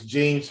Rockets,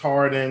 James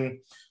Harden,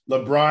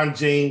 LeBron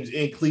James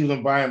in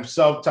Cleveland by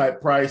himself type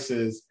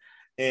prices.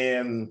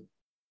 And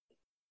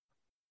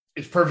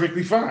it's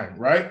perfectly fine,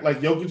 right?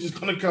 Like Jokic is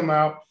going to come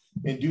out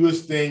and do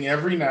his thing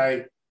every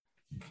night.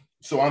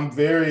 So I'm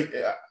very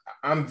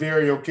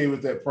okay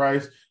with that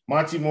price.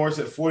 Monty Morris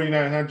at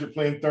 4,900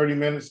 playing 30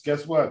 minutes.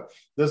 Guess what?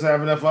 Doesn't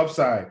have enough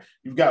upside.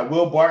 You've got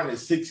Will Barton at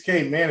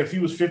 6K. Man, if he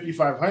was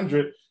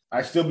 5,500,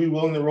 I'd still be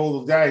willing to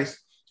roll the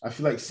dice. I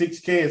feel like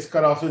 6K has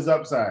cut off his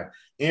upside.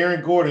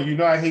 Aaron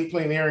Gordon, I hate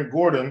playing Aaron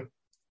Gordon,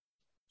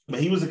 but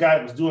he was a guy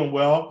that was doing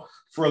well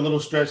for a little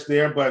stretch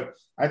there. But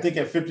I think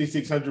at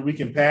 5,600 we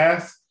can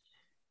pass.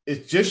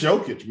 It's just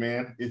Jokic,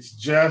 man. It's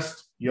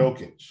just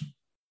Jokic.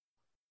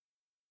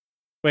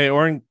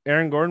 Wait,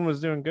 Aaron Gordon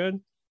was doing good?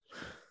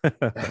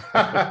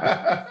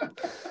 I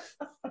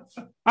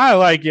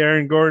like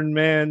Aaron Gordon,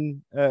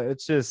 man.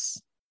 It's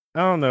just,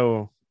 I don't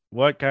know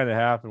what kind of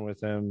happened with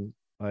him.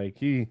 Like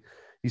he's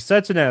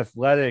such an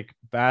athletic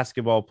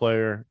basketball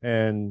player,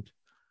 and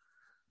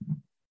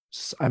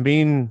he's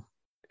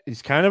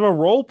kind of a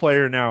role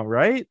player now,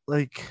 right?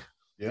 Like,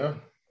 yeah,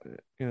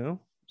 as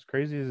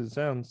crazy as it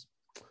sounds.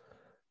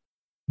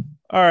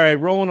 All right,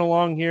 rolling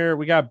along here.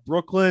 We got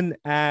Brooklyn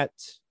at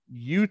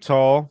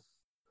Utah.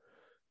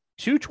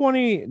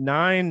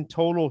 229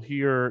 total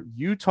here.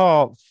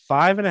 Utah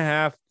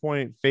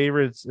 5.5-point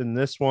favorites in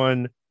this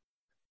one.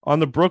 On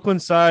the Brooklyn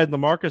side,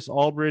 LaMarcus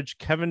Aldridge,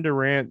 Kevin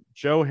Durant,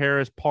 Joe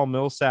Harris, Paul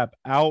Millsap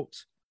out.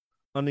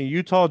 On the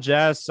Utah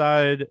Jazz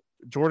side,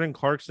 Jordan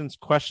Clarkson's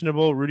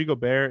questionable. Rudy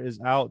Gobert is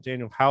out.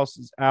 Daniel House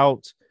is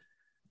out.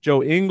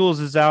 Joe Ingles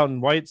is out,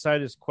 and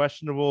Whiteside is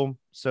questionable.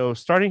 So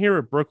starting here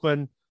at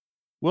Brooklyn,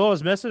 Will, I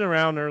was messing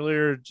around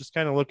earlier, just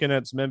kind of looking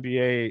at some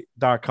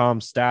NBA.com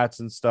stats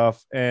and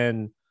stuff.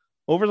 And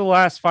over the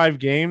last 5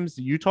 games,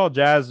 the Utah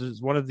Jazz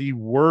is one of the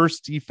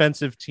worst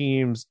defensive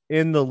teams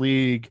in the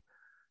league.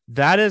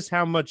 That is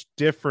how much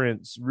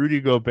difference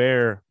Rudy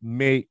Gobert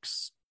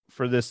makes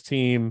for this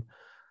team.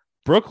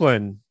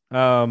 Brooklyn,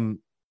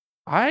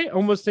 I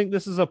almost think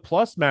this is a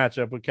plus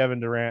matchup with Kevin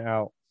Durant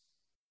out.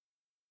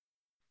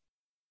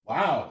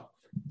 Wow,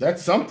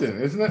 that's something,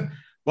 isn't it?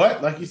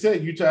 But like you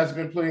said, Utah has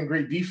been playing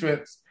great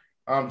defense.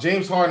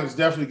 James Harden has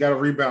definitely got a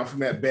rebound from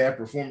that bad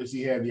performance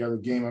he had the other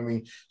game. I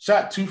mean,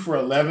 shot 2 for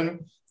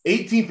 11,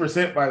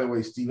 18%, by the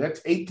way, Steve.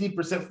 That's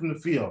 18% from the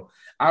field.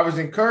 I was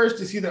encouraged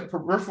to see that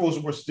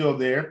peripherals were still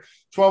there,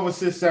 12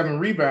 assists, 7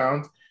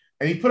 rebounds,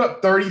 and he put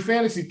up 30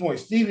 fantasy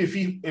points. Steve,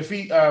 if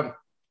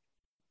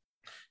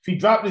he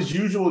dropped his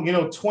usual,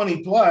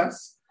 20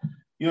 plus,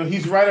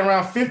 he's right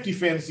around 50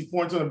 fantasy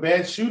points on a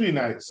bad shooting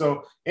night.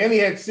 So, and he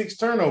had 6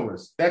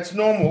 turnovers. That's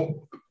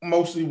normal,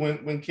 mostly when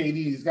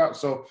KD is out.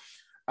 So,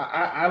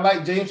 I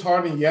like James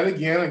Harden yet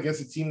again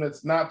against a team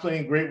that's not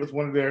playing great with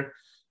one of their,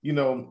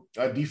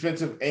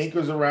 defensive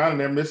anchors around, and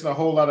they're missing a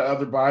whole lot of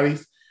other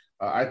bodies.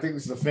 I think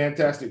this is a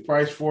fantastic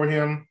price for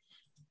him.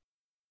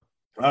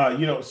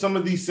 Some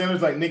of these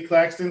centers like Nick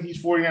Claxton,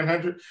 he's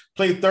 4,900,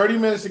 played 30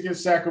 minutes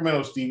against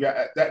Sacramento, Steve.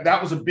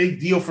 That was a big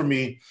deal for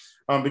me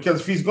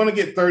because if he's going to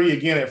get 30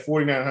 again at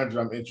 4,900,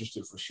 I'm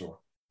interested for sure.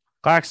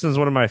 Claxton's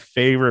one of my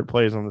favorite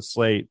plays on the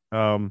slate.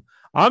 I'm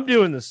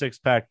doing the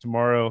 6-pack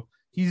tomorrow.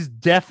 He's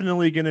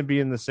definitely going to be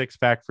in the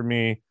 6-pack for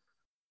me.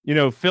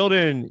 Filled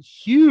in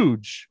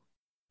huge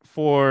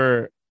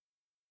for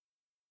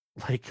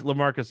like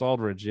LaMarcus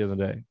Aldridge the other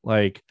day.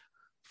 Like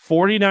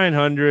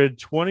 4,900,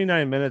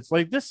 29 minutes.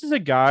 Like this is a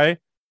guy,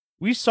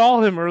 we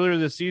saw him earlier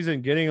this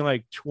season getting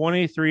like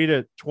 23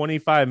 to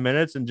 25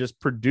 minutes and just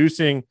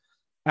producing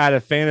at a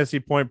fantasy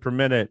point per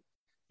minute.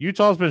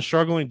 Utah's been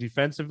struggling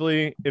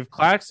defensively. If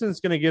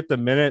Claxton's going to get the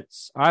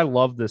minutes, I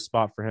love this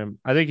spot for him.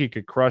 I think he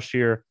could crush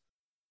here.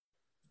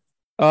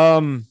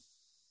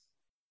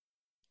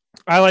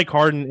 I like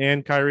Harden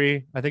and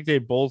Kyrie. I think they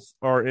both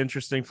are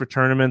interesting for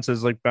tournaments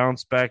as like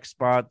bounce back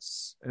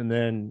spots. And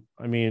then,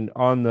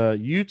 on the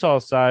Utah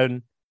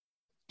side,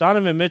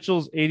 Donovan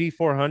Mitchell's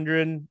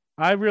 8,400.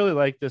 I really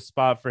like this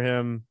spot for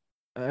him.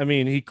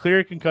 He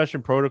cleared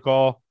concussion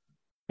protocol.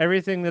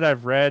 Everything that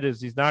I've read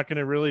is he's not going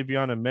to really be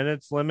on a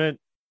minutes limit.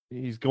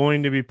 He's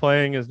going to be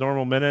playing his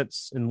normal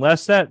minutes.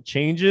 Unless that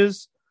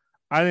changes,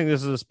 I think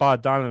this is a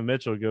spot Donovan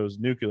Mitchell goes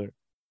nuclear.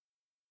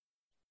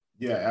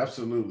 Yeah,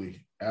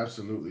 absolutely.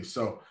 Absolutely.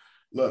 So,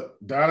 look,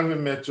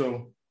 Donovan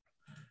Mitchell,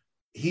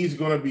 he's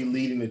going to be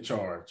leading the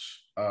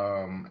charge.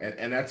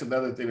 And that's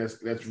another thing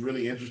that's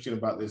really interesting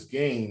about this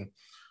game,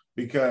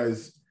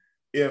 because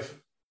if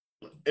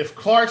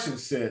Clarkson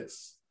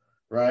sits,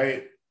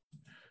 right,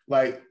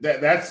 like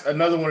that's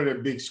another one of their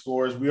big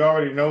scores. We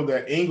already know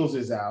that Ingles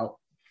is out.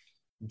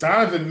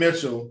 Donovan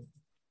Mitchell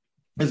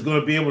is going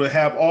to be able to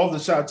have all the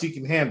shots he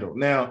can handle.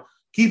 Now,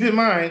 keep in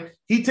mind,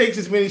 he takes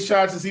as many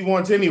shots as he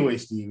wants anyway,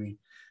 Stevie.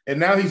 And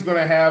now he's going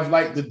to have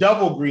like the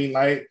double green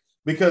light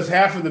because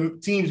half of the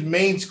team's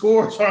main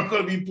scorers aren't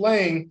going to be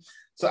playing.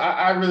 So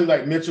I really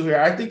like Mitchell here.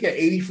 I think at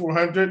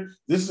 8,400,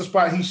 this is a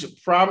spot he should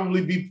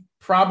probably be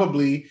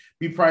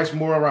priced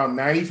more around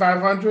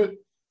 9,500.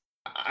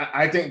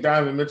 I think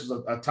Donovan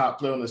Mitchell's a top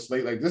player on the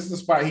slate. Like this is a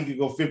spot he could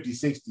go 50,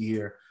 60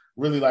 here.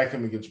 Really like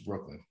him against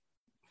Brooklyn.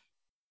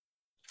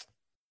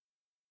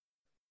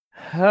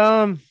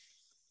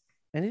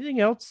 Anything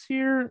else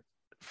here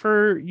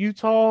for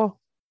Utah?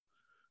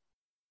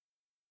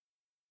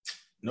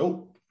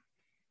 Nope.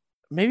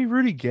 Maybe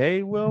Rudy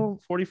Gay,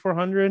 Will,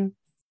 4,400.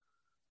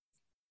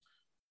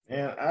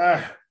 And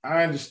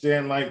I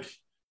understand, like,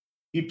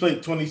 he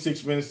played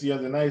 26 minutes the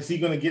other night. Is he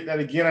going to get that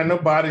again? I know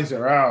bodies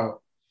are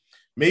out.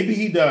 Maybe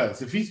he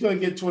does. If he's going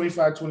to get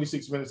 25,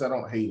 26 minutes, I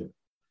don't hate it.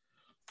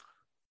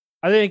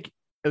 I think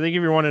if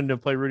you're wanting to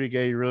play Rudy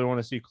Gay, you really want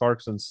to see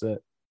Clarkson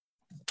sit.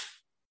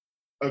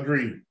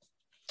 Agreed.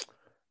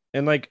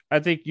 And, I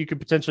think you could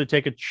potentially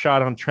take a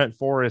shot on Trent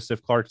Forrest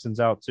if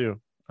Clarkson's out,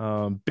 too.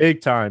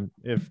 Big time.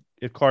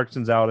 If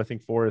Clarkson's out, I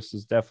think Forrest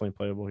is definitely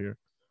playable here.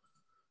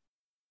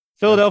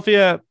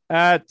 Philadelphia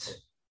at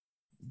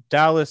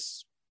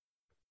Dallas.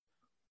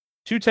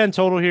 210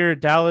 total here.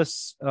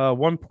 Dallas,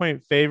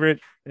 1-point favorite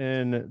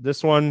in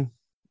this one.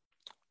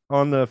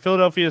 On the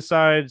Philadelphia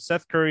side,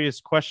 Seth Curry is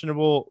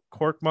questionable.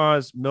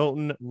 Korkmaz,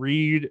 Milton,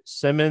 Reed,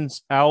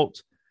 Simmons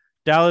out.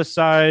 Dallas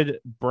side,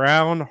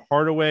 Brown,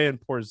 Hardaway, and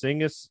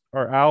Porzingis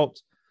are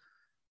out.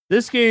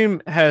 This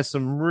game has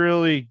some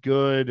really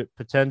good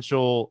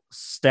potential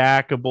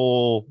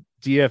stackable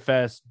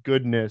DFS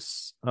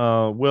goodness.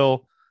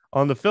 Will,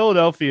 on the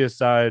Philadelphia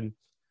side,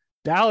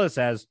 Dallas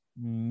has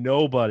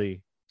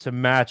nobody to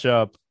match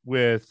up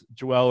with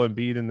Joel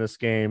Embiid in this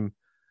game.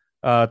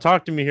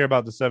 Talk to me here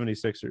about the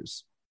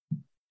 76ers.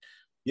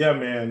 Yeah,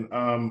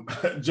 man.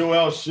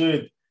 Joel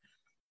should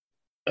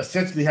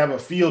essentially have a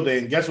field day.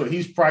 And guess what?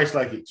 He's priced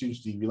like it too,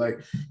 Stevie. Like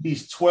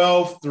he's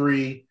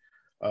 12-3,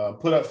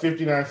 put up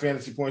 59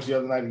 fantasy points the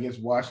other night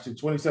against Washington,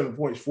 27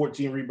 points,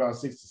 14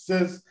 rebounds, 6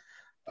 assists,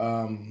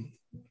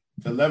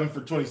 11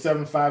 for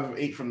 27, 5 of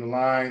 8 from the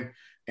line.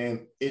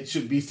 And it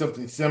should be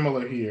something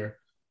similar here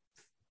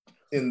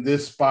in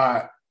this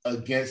spot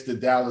against the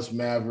Dallas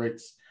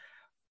Mavericks.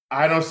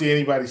 I don't see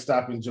anybody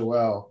stopping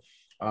Joel,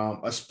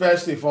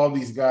 especially if all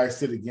these guys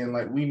sit again.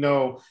 Like we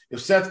know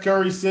if Seth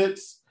Curry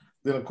sits,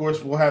 then of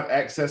course we'll have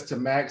access to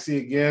Maxey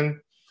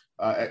again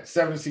at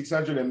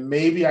 7,600, and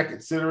maybe I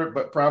consider it,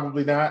 but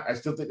probably not. I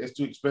still think that's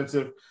too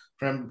expensive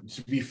for him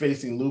to be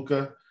facing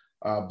Luka.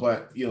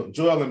 But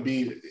Joel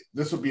Embiid,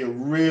 this will be a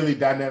really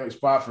dynamic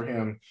spot for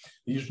him.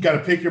 You just got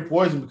to pick your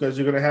poison because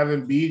you're going to have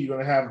Embiid, you're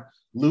going to have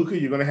Luka,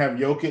 you're going to have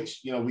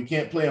Jokic. We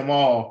can't play them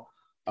all.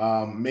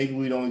 Maybe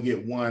we'd only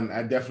get one.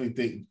 I definitely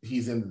think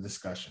he's in the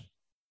discussion.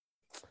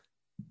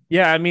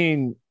 Yeah, I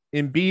mean,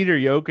 Embiid or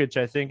Jokic,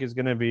 I think, is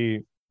going to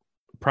be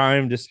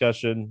prime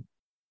discussion,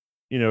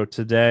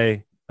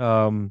 today.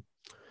 And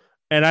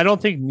I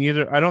don't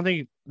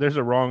think there's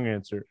a wrong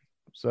answer.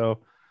 So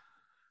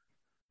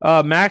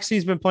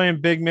Maxey's been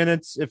playing big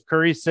minutes. If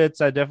Curry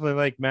sits, I definitely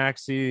like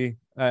Maxey.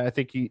 I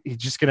think he's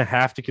just going to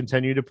have to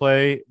continue to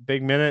play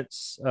big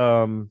minutes.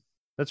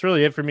 That's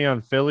really it for me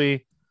on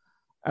Philly.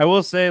 I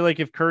will say, like,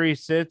 if Curry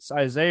sits,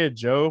 Isaiah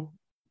Joe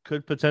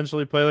could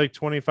potentially play like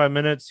 25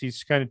 minutes.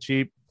 He's kind of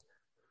cheap.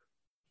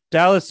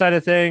 Dallas side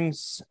of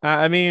things,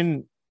 I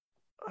mean,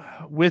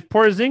 with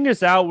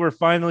Porzingis out, we're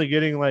finally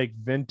getting like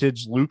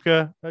vintage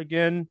Luka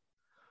again.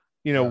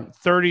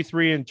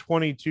 33 and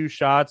 22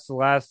 shots the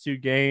last 2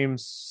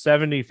 games,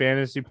 70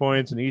 fantasy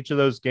points in each of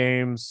those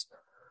games.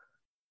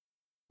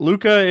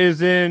 Luka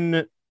is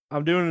in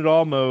I'm doing it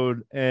all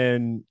mode,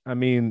 and I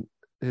mean,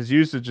 his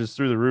usage is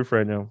through the roof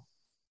right now.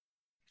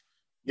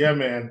 Yeah,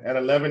 man. At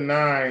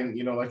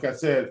 11-9, like I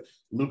said,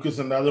 Luka's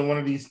another one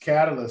of these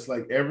catalysts.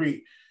 Like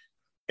every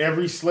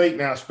slate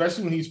now,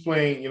 especially when he's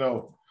playing,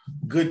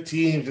 good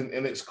teams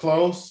and it's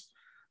close,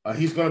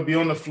 he's going to be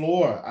on the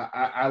floor.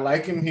 I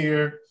like him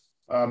here.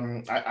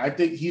 I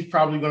think he's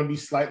probably going to be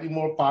slightly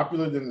more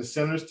popular than the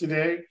centers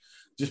today,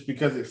 just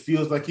because it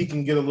feels like he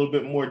can get a little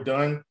bit more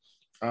done.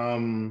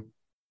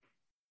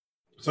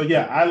 So,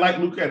 yeah, I like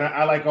Luka, and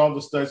I like all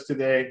the studs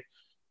today.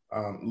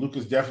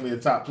 Luka's definitely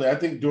a top player. I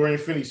think Dorian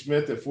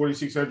Finney-Smith at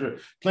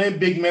 4,600 playing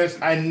big minutes.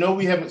 I know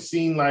we haven't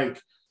seen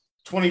like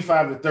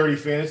 25 to 30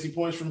 fantasy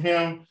points from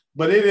him,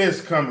 but it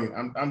is coming.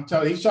 I'm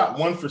telling you, he shot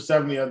 1 for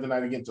 7 the other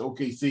night against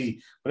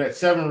OKC, but at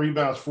 7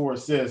 rebounds, 4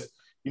 assists.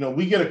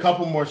 We get a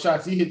couple more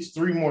shots. He hits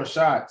 3 more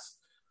shots,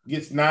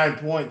 gets 9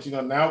 points.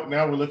 Now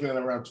we're looking at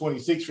around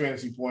 26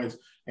 fantasy points,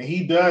 and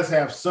he does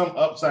have some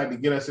upside to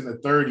get us in the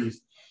 30s.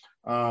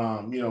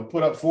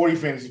 Put up 40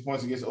 fantasy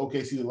points against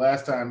OKC the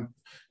last time,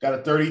 got a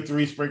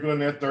 33, sprinkled in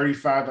there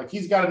 35. Like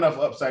he's got enough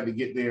upside to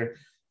get there.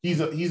 He's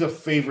a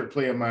favorite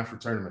player of mine for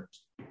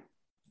tournaments.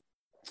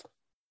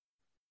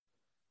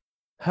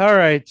 All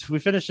right, we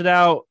finished it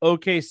out.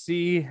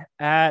 OKC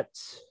at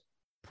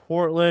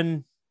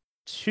Portland,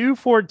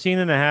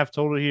 214.5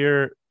 total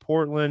here.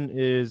 Portland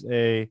is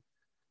a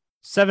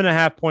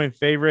 7.5 point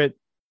favorite.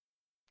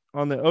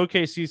 On the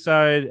OKC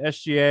side,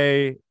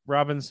 SGA,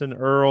 Robinson,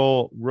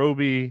 Earl,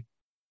 Roby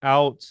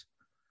out.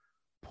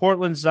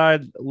 Portland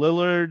side,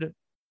 Lillard,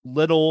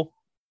 Little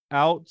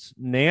out.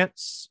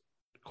 Nance,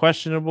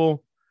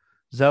 questionable.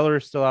 Zeller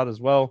still out as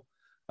well.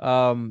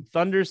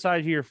 Thunder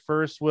side here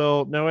first,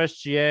 no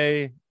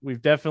SGA.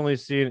 We've definitely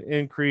seen an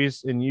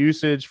increase in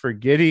usage for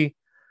Giddey.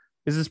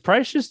 Is his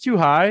price just too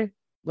high?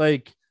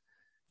 Like,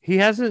 he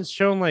hasn't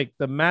shown like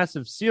the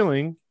massive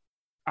ceiling.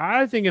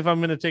 I think if I'm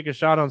going to take a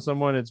shot on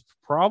someone, it's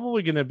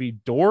probably going to be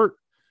Dort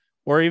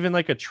or even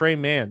like a Trey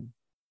Mann.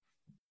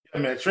 Yeah,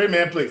 man. Trey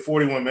Mann played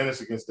 41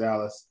 minutes against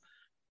Dallas.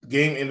 The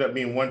game ended up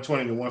being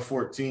 120 to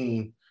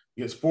 114.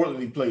 Against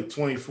Portland, he played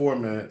 24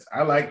 minutes.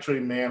 I like Trey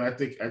Mann. I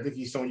think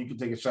he's someone you can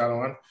take a shot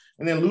on.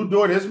 And then Lou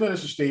Dort, his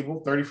minutes are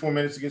stable. 34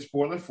 minutes against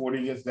Portland, 40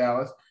 against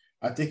Dallas.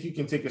 I think you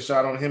can take a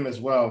shot on him as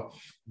well.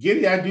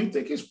 Giddey, I do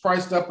think is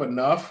priced up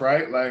enough,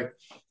 right? Like,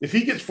 if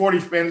he gets 40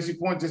 fantasy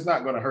points, it's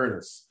not going to hurt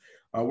us.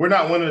 We're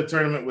not winning a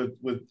tournament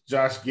with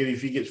Josh Giddey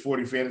if he gets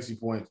 40 fantasy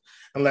points,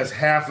 unless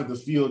half of the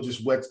field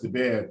just wets the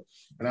bed.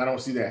 And I don't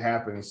see that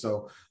happening.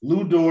 So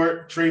Lou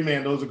Dort, Trey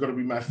Mann, those are going to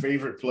be my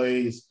favorite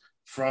plays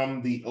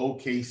from the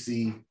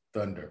OKC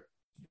Thunder.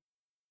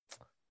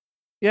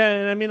 Yeah,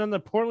 and I mean, on the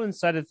Portland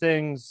side of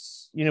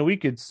things, we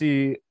could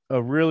see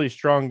a really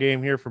strong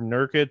game here from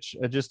Nurkic.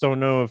 I just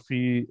don't know if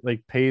he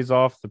like pays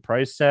off the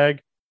price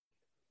tag.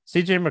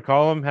 CJ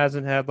McCollum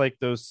hasn't had like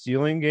those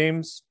ceiling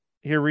games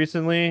here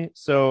recently.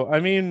 So, I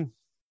mean,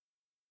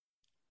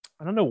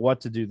 I don't know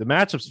what to do. The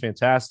matchup's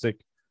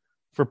fantastic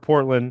for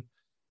Portland.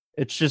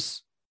 It's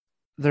just,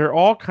 they're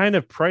all kind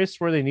of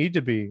priced where they need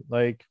to be.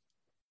 Like,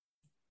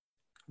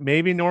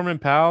 maybe Norman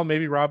Powell,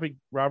 maybe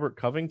Robert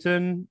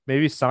Covington,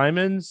 maybe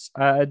Simons.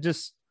 I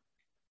just,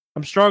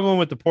 I'm struggling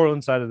with the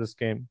Portland side of this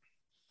game.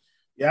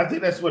 Yeah, I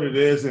think that's what it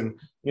is. And,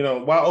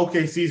 while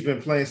OKC's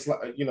been playing,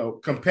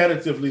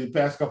 competitively the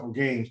past couple of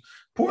games,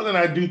 Portland,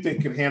 I do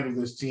think, can handle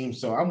this team.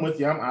 So I'm with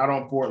you. I'm out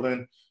on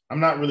Portland. I'm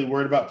not really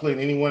worried about playing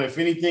anyone. If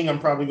anything, I'm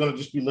probably going to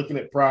just be looking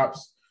at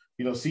props.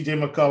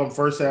 CJ McCollum,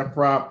 first half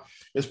prop,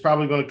 is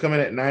probably going to come in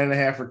at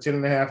 9.5 or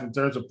 10.5 in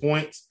terms of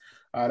points.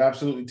 I'd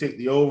absolutely take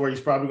the over. He's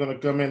probably going to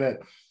come in at,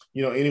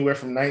 anywhere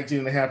from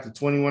 19.5 to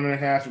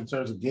 21.5 in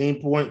terms of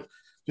game points.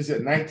 Just at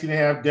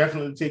 19.5,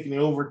 definitely taking the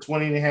over.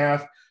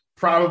 20.5,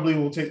 probably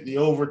will take the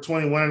over.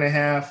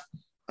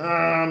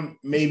 21.5,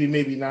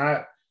 maybe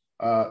not.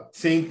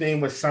 Same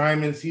thing with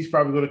Simons. He's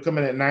probably going to come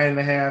in at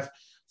 9.5.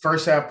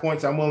 First half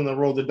points, I'm willing to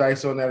roll the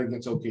dice on that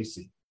against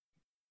OKC.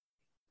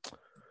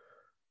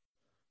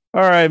 All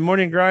right,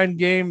 morning grind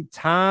game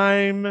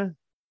time.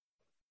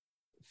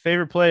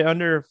 Favorite play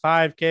under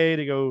 5K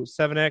to go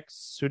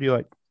 7X. Who do you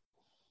like?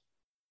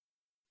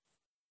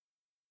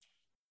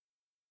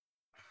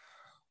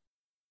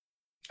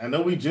 I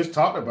know we just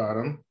talked about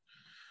him.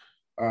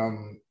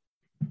 And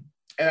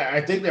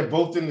I think they're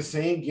both in the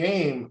same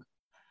game.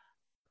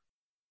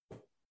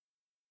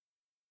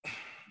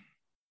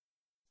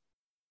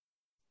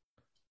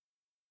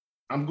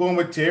 I'm going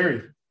with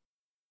Terry.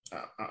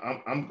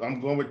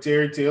 I'm going with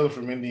Terry Taylor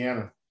from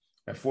Indiana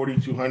at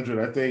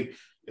 4,200. I think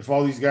if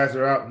all these guys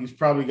are out, he's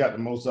probably got the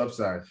most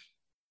upside.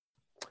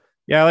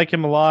 Yeah, I like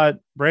him a lot.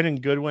 Brandon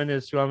Goodwin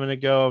is who I'm going to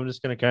go. I'm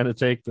just going to kind of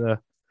take the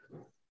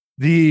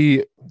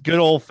good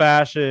old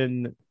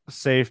fashioned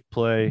safe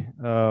play.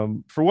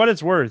 For what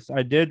it's worth,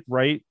 I did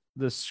write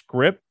the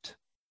script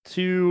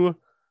to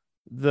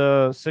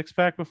the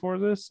 6-pack before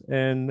this,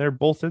 and they're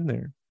both in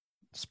there.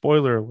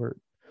 Spoiler alert.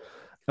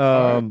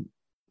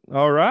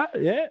 All right.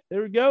 Yeah,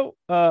 there we go.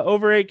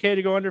 Over 8K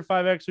to go under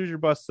 5X. Who's your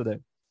bust today?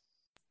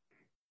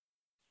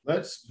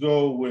 Let's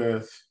go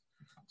with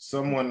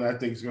someone I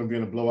think is going to be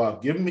in a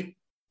blowout.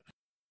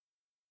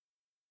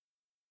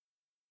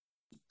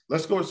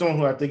 Let's go with someone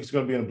who I think is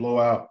going to be in a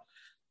blowout.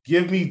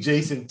 Give me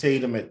Jason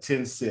Tatum at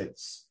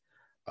 10-6.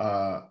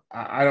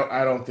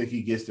 I don't think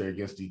he gets there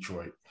against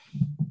Detroit.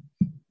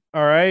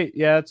 All right.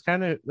 Yeah,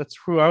 that's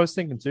who I was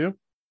thinking too.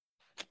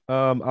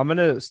 I'm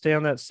gonna stay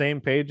on that same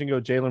page and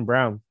go Jaylen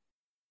Brown.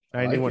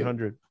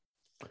 9,100.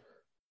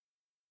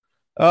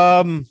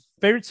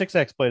 Favorite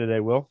 6X play today,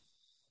 Will?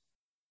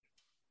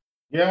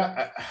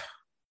 Yeah,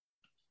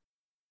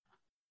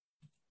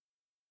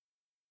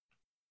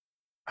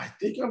 I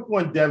think I'm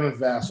going Devin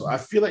Vassell. I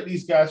feel like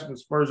these guys from the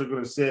Spurs are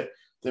going to sit.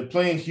 They're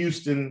playing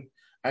Houston.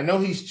 I know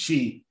he's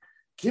cheap.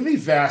 Give me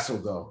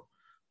Vassell, though.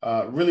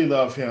 Really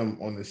love him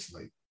on this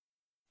slate.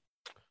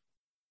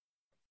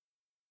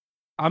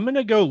 I'm going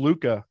to go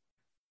Luka.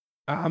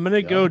 I'm going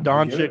to go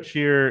Doncic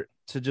here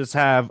to just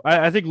have –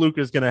 I think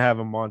Luka's going to have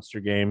a monster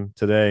game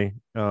today.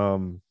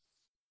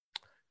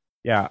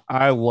 Yeah,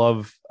 I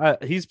love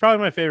he's probably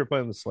my favorite play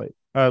on the slate.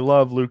 I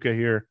love Luka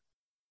here.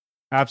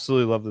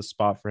 Absolutely love this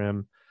spot for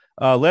him.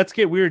 Let's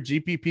get weird.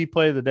 GPP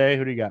play of the day.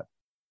 Who do you got?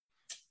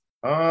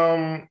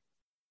 I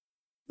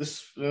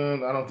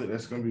don't think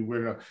that's going to be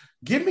weird enough.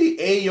 Give me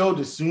Ayo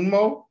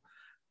DeSumo.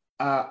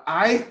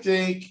 I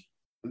think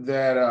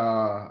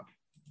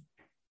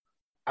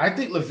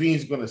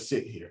Levine's going to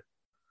sit here.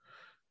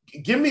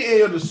 Give me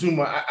Ayo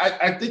DeSumo.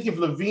 I think if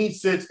Levine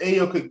sits,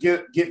 Ayo could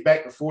get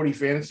back to 40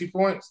 fantasy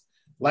points.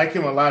 Like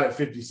him a lot at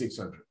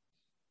 5,600.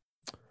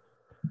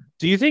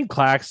 Do you think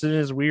Claxton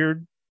is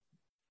weird?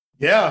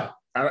 Yeah.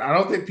 I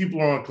don't think people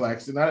are on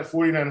Claxton. Not at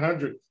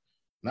 4,900.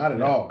 Not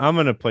at all. I'm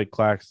going to play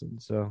Claxton.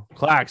 So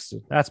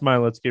Claxton, that's my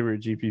let's get rid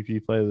of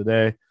GPP play of the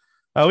day.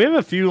 We have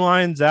a few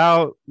lines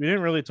out. We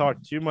didn't really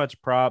talk too much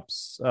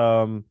props.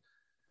 I'm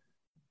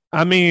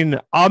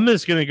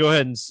just going to go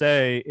ahead and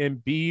say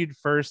Embiid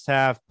first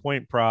half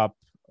point prop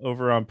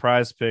over on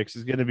Prize Picks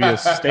is going to be a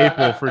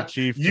staple for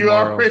Chief tomorrow. You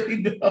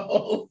already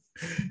know.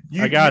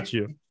 I got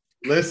you.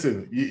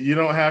 Listen, you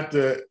don't have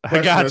to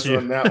question us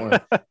on that one.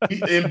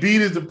 Embiid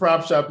is the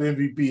prop shop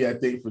MVP, I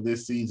think, for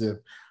this season.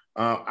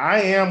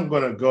 I am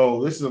going to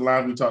go. This is a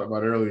line we talked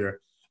about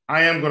earlier.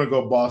 I am going to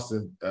go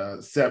Boston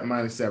minus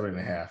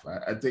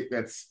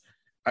 7.5.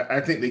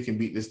 I think they can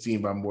beat this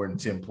team by more than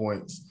 10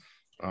 points.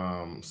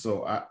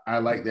 So I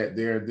like that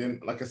there. Then,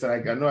 like I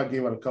said, I know I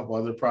gave out a couple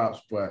other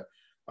props, but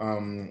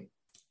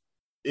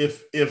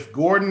if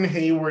Gordon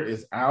Hayward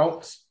is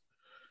out,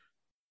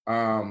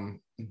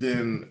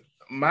 then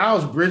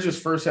Miles Bridges'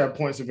 first half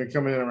points have been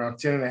coming in around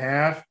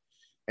 10.5,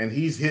 and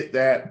he's hit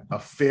that a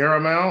fair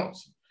amount.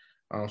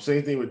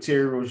 Same thing with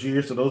Terry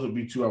Rozier. So those would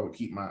be two I would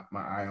keep my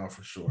eye on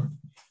for sure.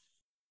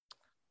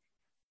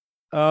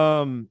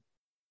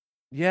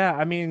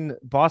 Yeah,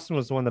 Boston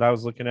was the one that I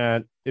was looking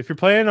at. If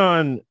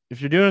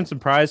you're doing some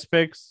Prize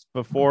Picks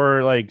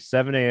before like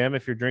 7 a.m.,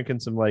 if you're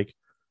drinking some like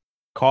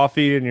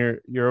coffee and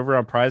you're over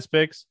on Prize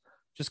Picks,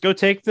 just go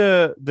take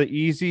the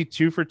easy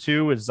 2 for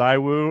 2 with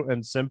Zywoo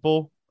and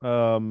Simple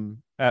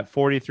at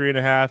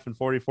 43.5 and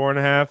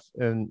 44.5,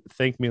 and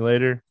thank me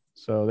later.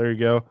 So there you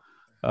go.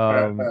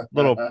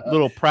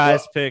 Little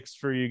Prize Picks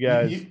for you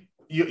guys.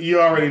 You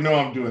already know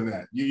I'm doing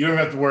that. You don't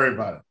have to worry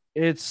about it.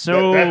 it's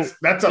so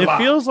That's a it lot.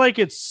 feels like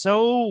it's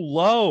so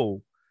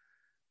low.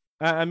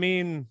 I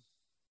mean,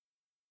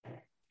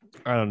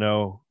 I don't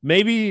know.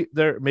 Maybe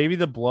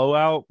the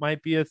blowout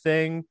might be a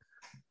thing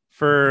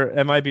for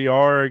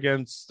MIBR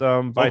against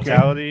Okay.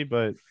 Vitality,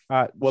 but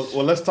Well,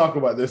 let's talk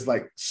about this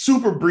like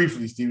super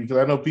briefly, Stevie, because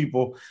I know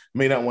people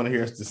may not want to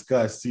hear us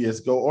discuss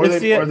CS:GO, or they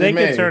they could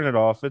may. turn it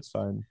off. It's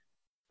fine.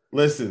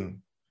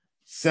 Listen,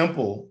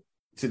 simple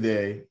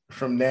today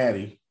from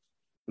Navi,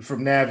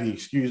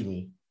 excuse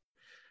me.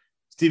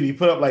 Stevie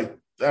put up like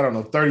I don't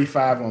know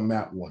 35 on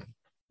map one.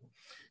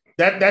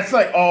 That's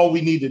like all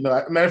we need to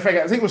know. Matter of fact,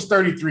 I think it was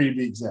 33 to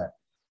be exact.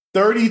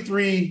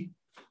 33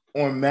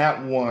 on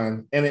map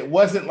one, and it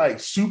wasn't like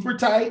super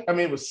tight. I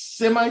mean, it was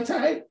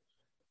semi-tight,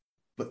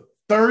 but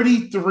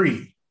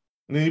 33.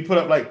 And then he put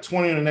up like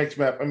 20 on the next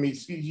map. I mean,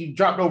 he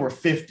dropped over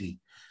 50.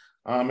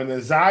 And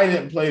then Zai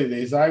didn't play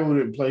today. Zai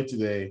didn't play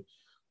today.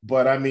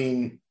 But I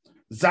mean,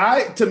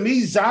 to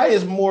me, Zai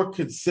is more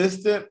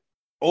consistent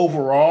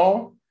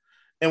overall.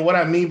 And what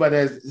I mean by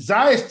that is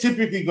Zai is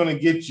typically going to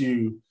get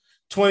you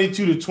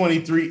 22 to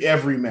 23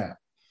 every map.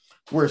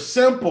 Where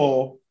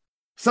Simple,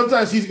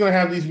 sometimes he's going to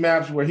have these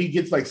maps where he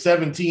gets like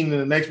 17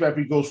 and the next map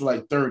he goes for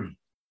like 30.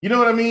 You know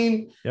what I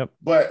mean? Yep.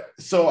 But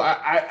so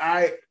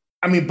I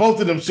mean,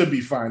 both of them should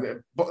be fine.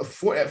 At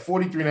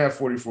 43 and a half,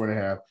 44 and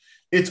a half,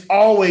 it's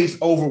always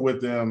over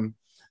with them.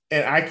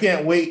 And I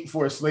can't wait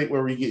for a slate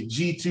where we get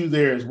G2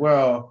 there as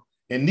well.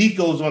 And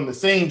Nico's on the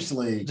same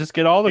slate. Just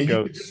get all the and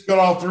goats. You can just get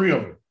all three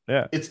of them.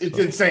 Yeah. It's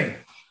insane.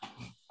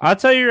 I'll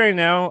tell you right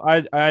now,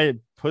 I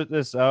put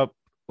this up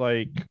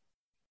like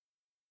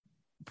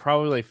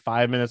probably like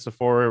 5 minutes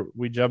before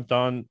we jumped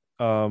on.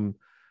 I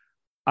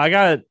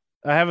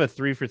have a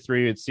 3 for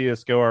 3 at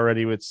CS:GO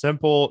already with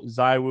Simple,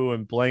 Zywoo,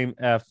 and Blame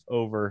F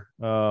over.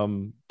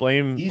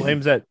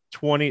 Blame's at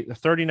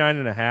 39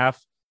 and a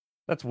half.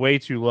 That's way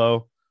too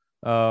low.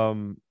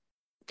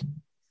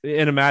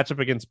 In a matchup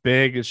against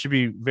Big, it should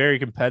be very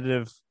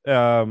competitive.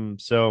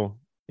 So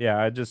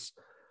yeah,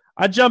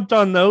 I jumped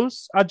on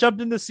those. I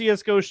jumped into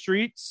CS:GO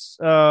streets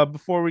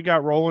before we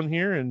got rolling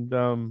here, and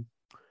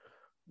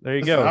there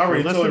you go. I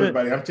already told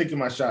everybody I'm taking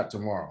my shot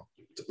tomorrow.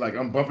 Like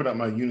I'm bumping up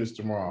my units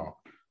tomorrow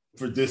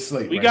for this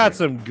slate. We got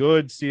some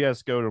good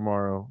CS:GO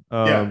tomorrow.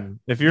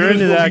 If you're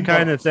units into that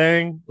kind of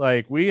thing,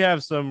 like we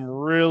have some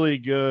really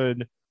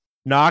good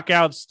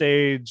knockout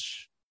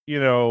stage,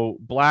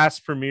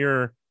 blast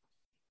premiere,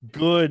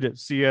 good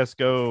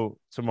CS:GO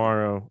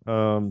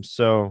tomorrow.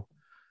 So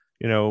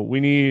we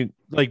need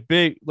like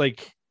big,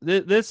 like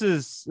this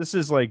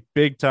is like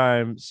big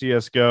time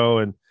CS:GO,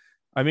 and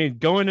I mean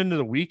going into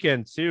the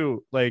weekend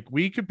too. Like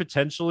we could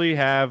potentially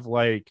have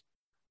like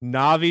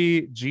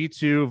Navi,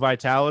 G2,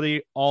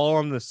 Vitality all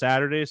on the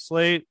Saturday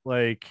slate.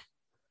 Like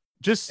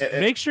just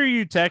make sure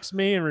you text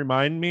me and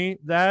remind me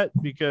that,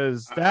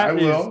 because that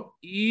is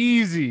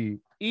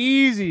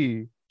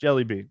easy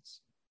jelly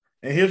beans.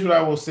 And here's what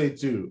I will say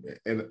too.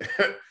 And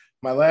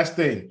my last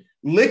thing,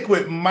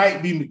 Liquid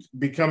might be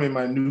becoming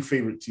my new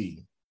favorite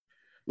team.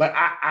 Like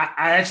I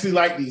actually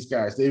like these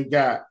guys. They've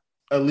got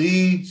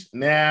Elige,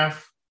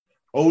 Naf,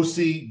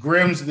 OC,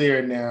 Grim's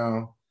there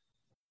now.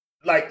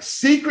 Like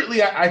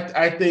secretly,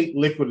 I think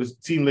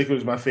Team Liquid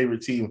is my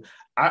favorite team.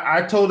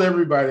 I told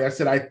everybody, I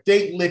said, I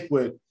think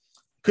Liquid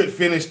could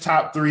finish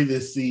top 3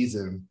 this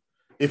season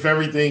if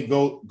everything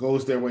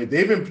goes their way.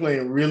 They've been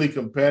playing really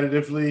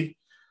competitively.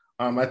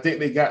 I think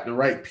they got the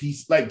right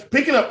piece. Like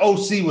picking up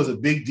OC was a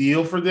big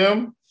deal for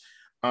them.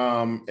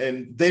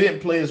 And they didn't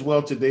play as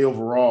well today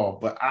overall,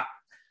 but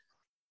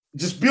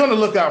just be on the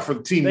lookout for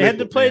the team. They had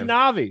to play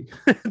Navi.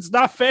 It's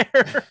not fair.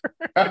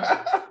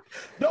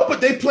 No,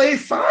 but they played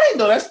fine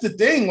though. That's the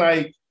thing.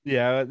 Like,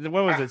 yeah,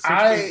 what was it?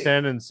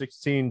 16-10 and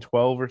 16-12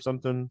 or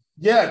something.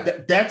 Yeah,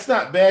 that's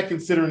not bad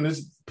considering this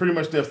is pretty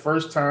much their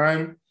first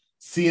time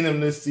seeing them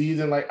this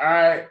season. Like,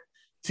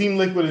 Team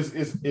Liquid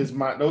is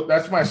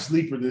that's my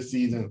sleeper this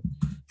season.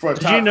 For a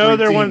Did you know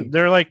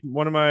they're like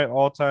one of my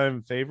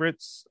all-time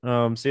favorites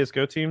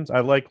CS:GO teams? I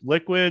like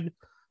Liquid,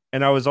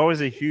 and I was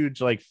always a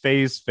huge like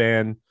FaZe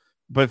fan,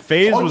 but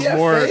FaZe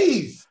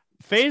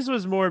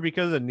was more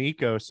because of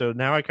Nico. So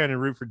now I kind of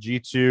root for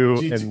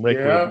G2 and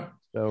Liquid. Yeah.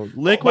 So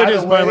Liquid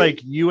is my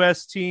like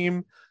US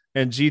team,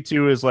 and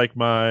G2 is like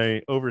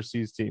my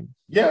overseas team.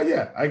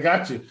 Yeah, I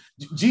got you.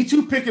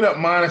 G2 picking up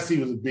Monacy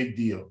was a big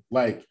deal.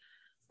 Like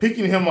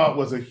picking him up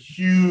was a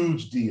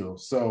huge deal.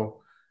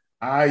 So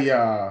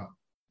we're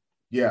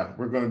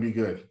going to be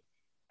good.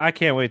 I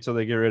can't wait till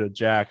they get rid of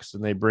Jax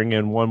and they bring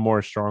in one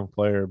more strong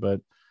player.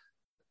 But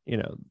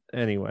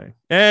anyway,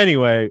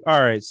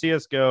 all right,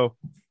 CS:GO.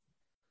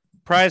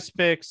 Prize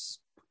Picks,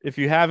 if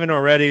you haven't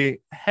already,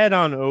 head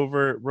on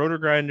over Rotor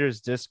Grinders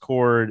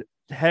Discord.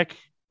 Heck,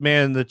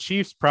 man, the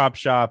Chiefs prop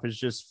shop is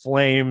just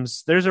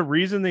flames. There's a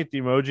reason that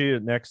the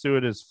emoji next to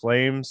it is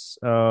flames.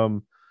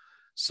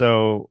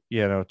 So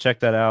check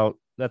that out.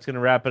 That's going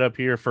to wrap it up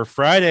here for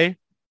Friday.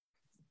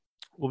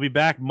 We'll be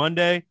back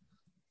Monday.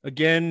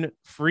 Again,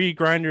 free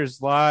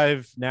Grinders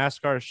Live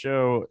NASCAR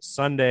show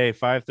Sunday,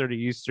 5:30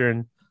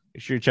 Eastern.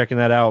 Make sure you're checking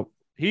that out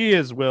He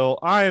is Will.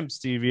 I am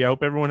Stevie. I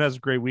hope everyone has a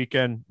great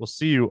weekend. We'll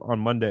see you on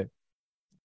Monday.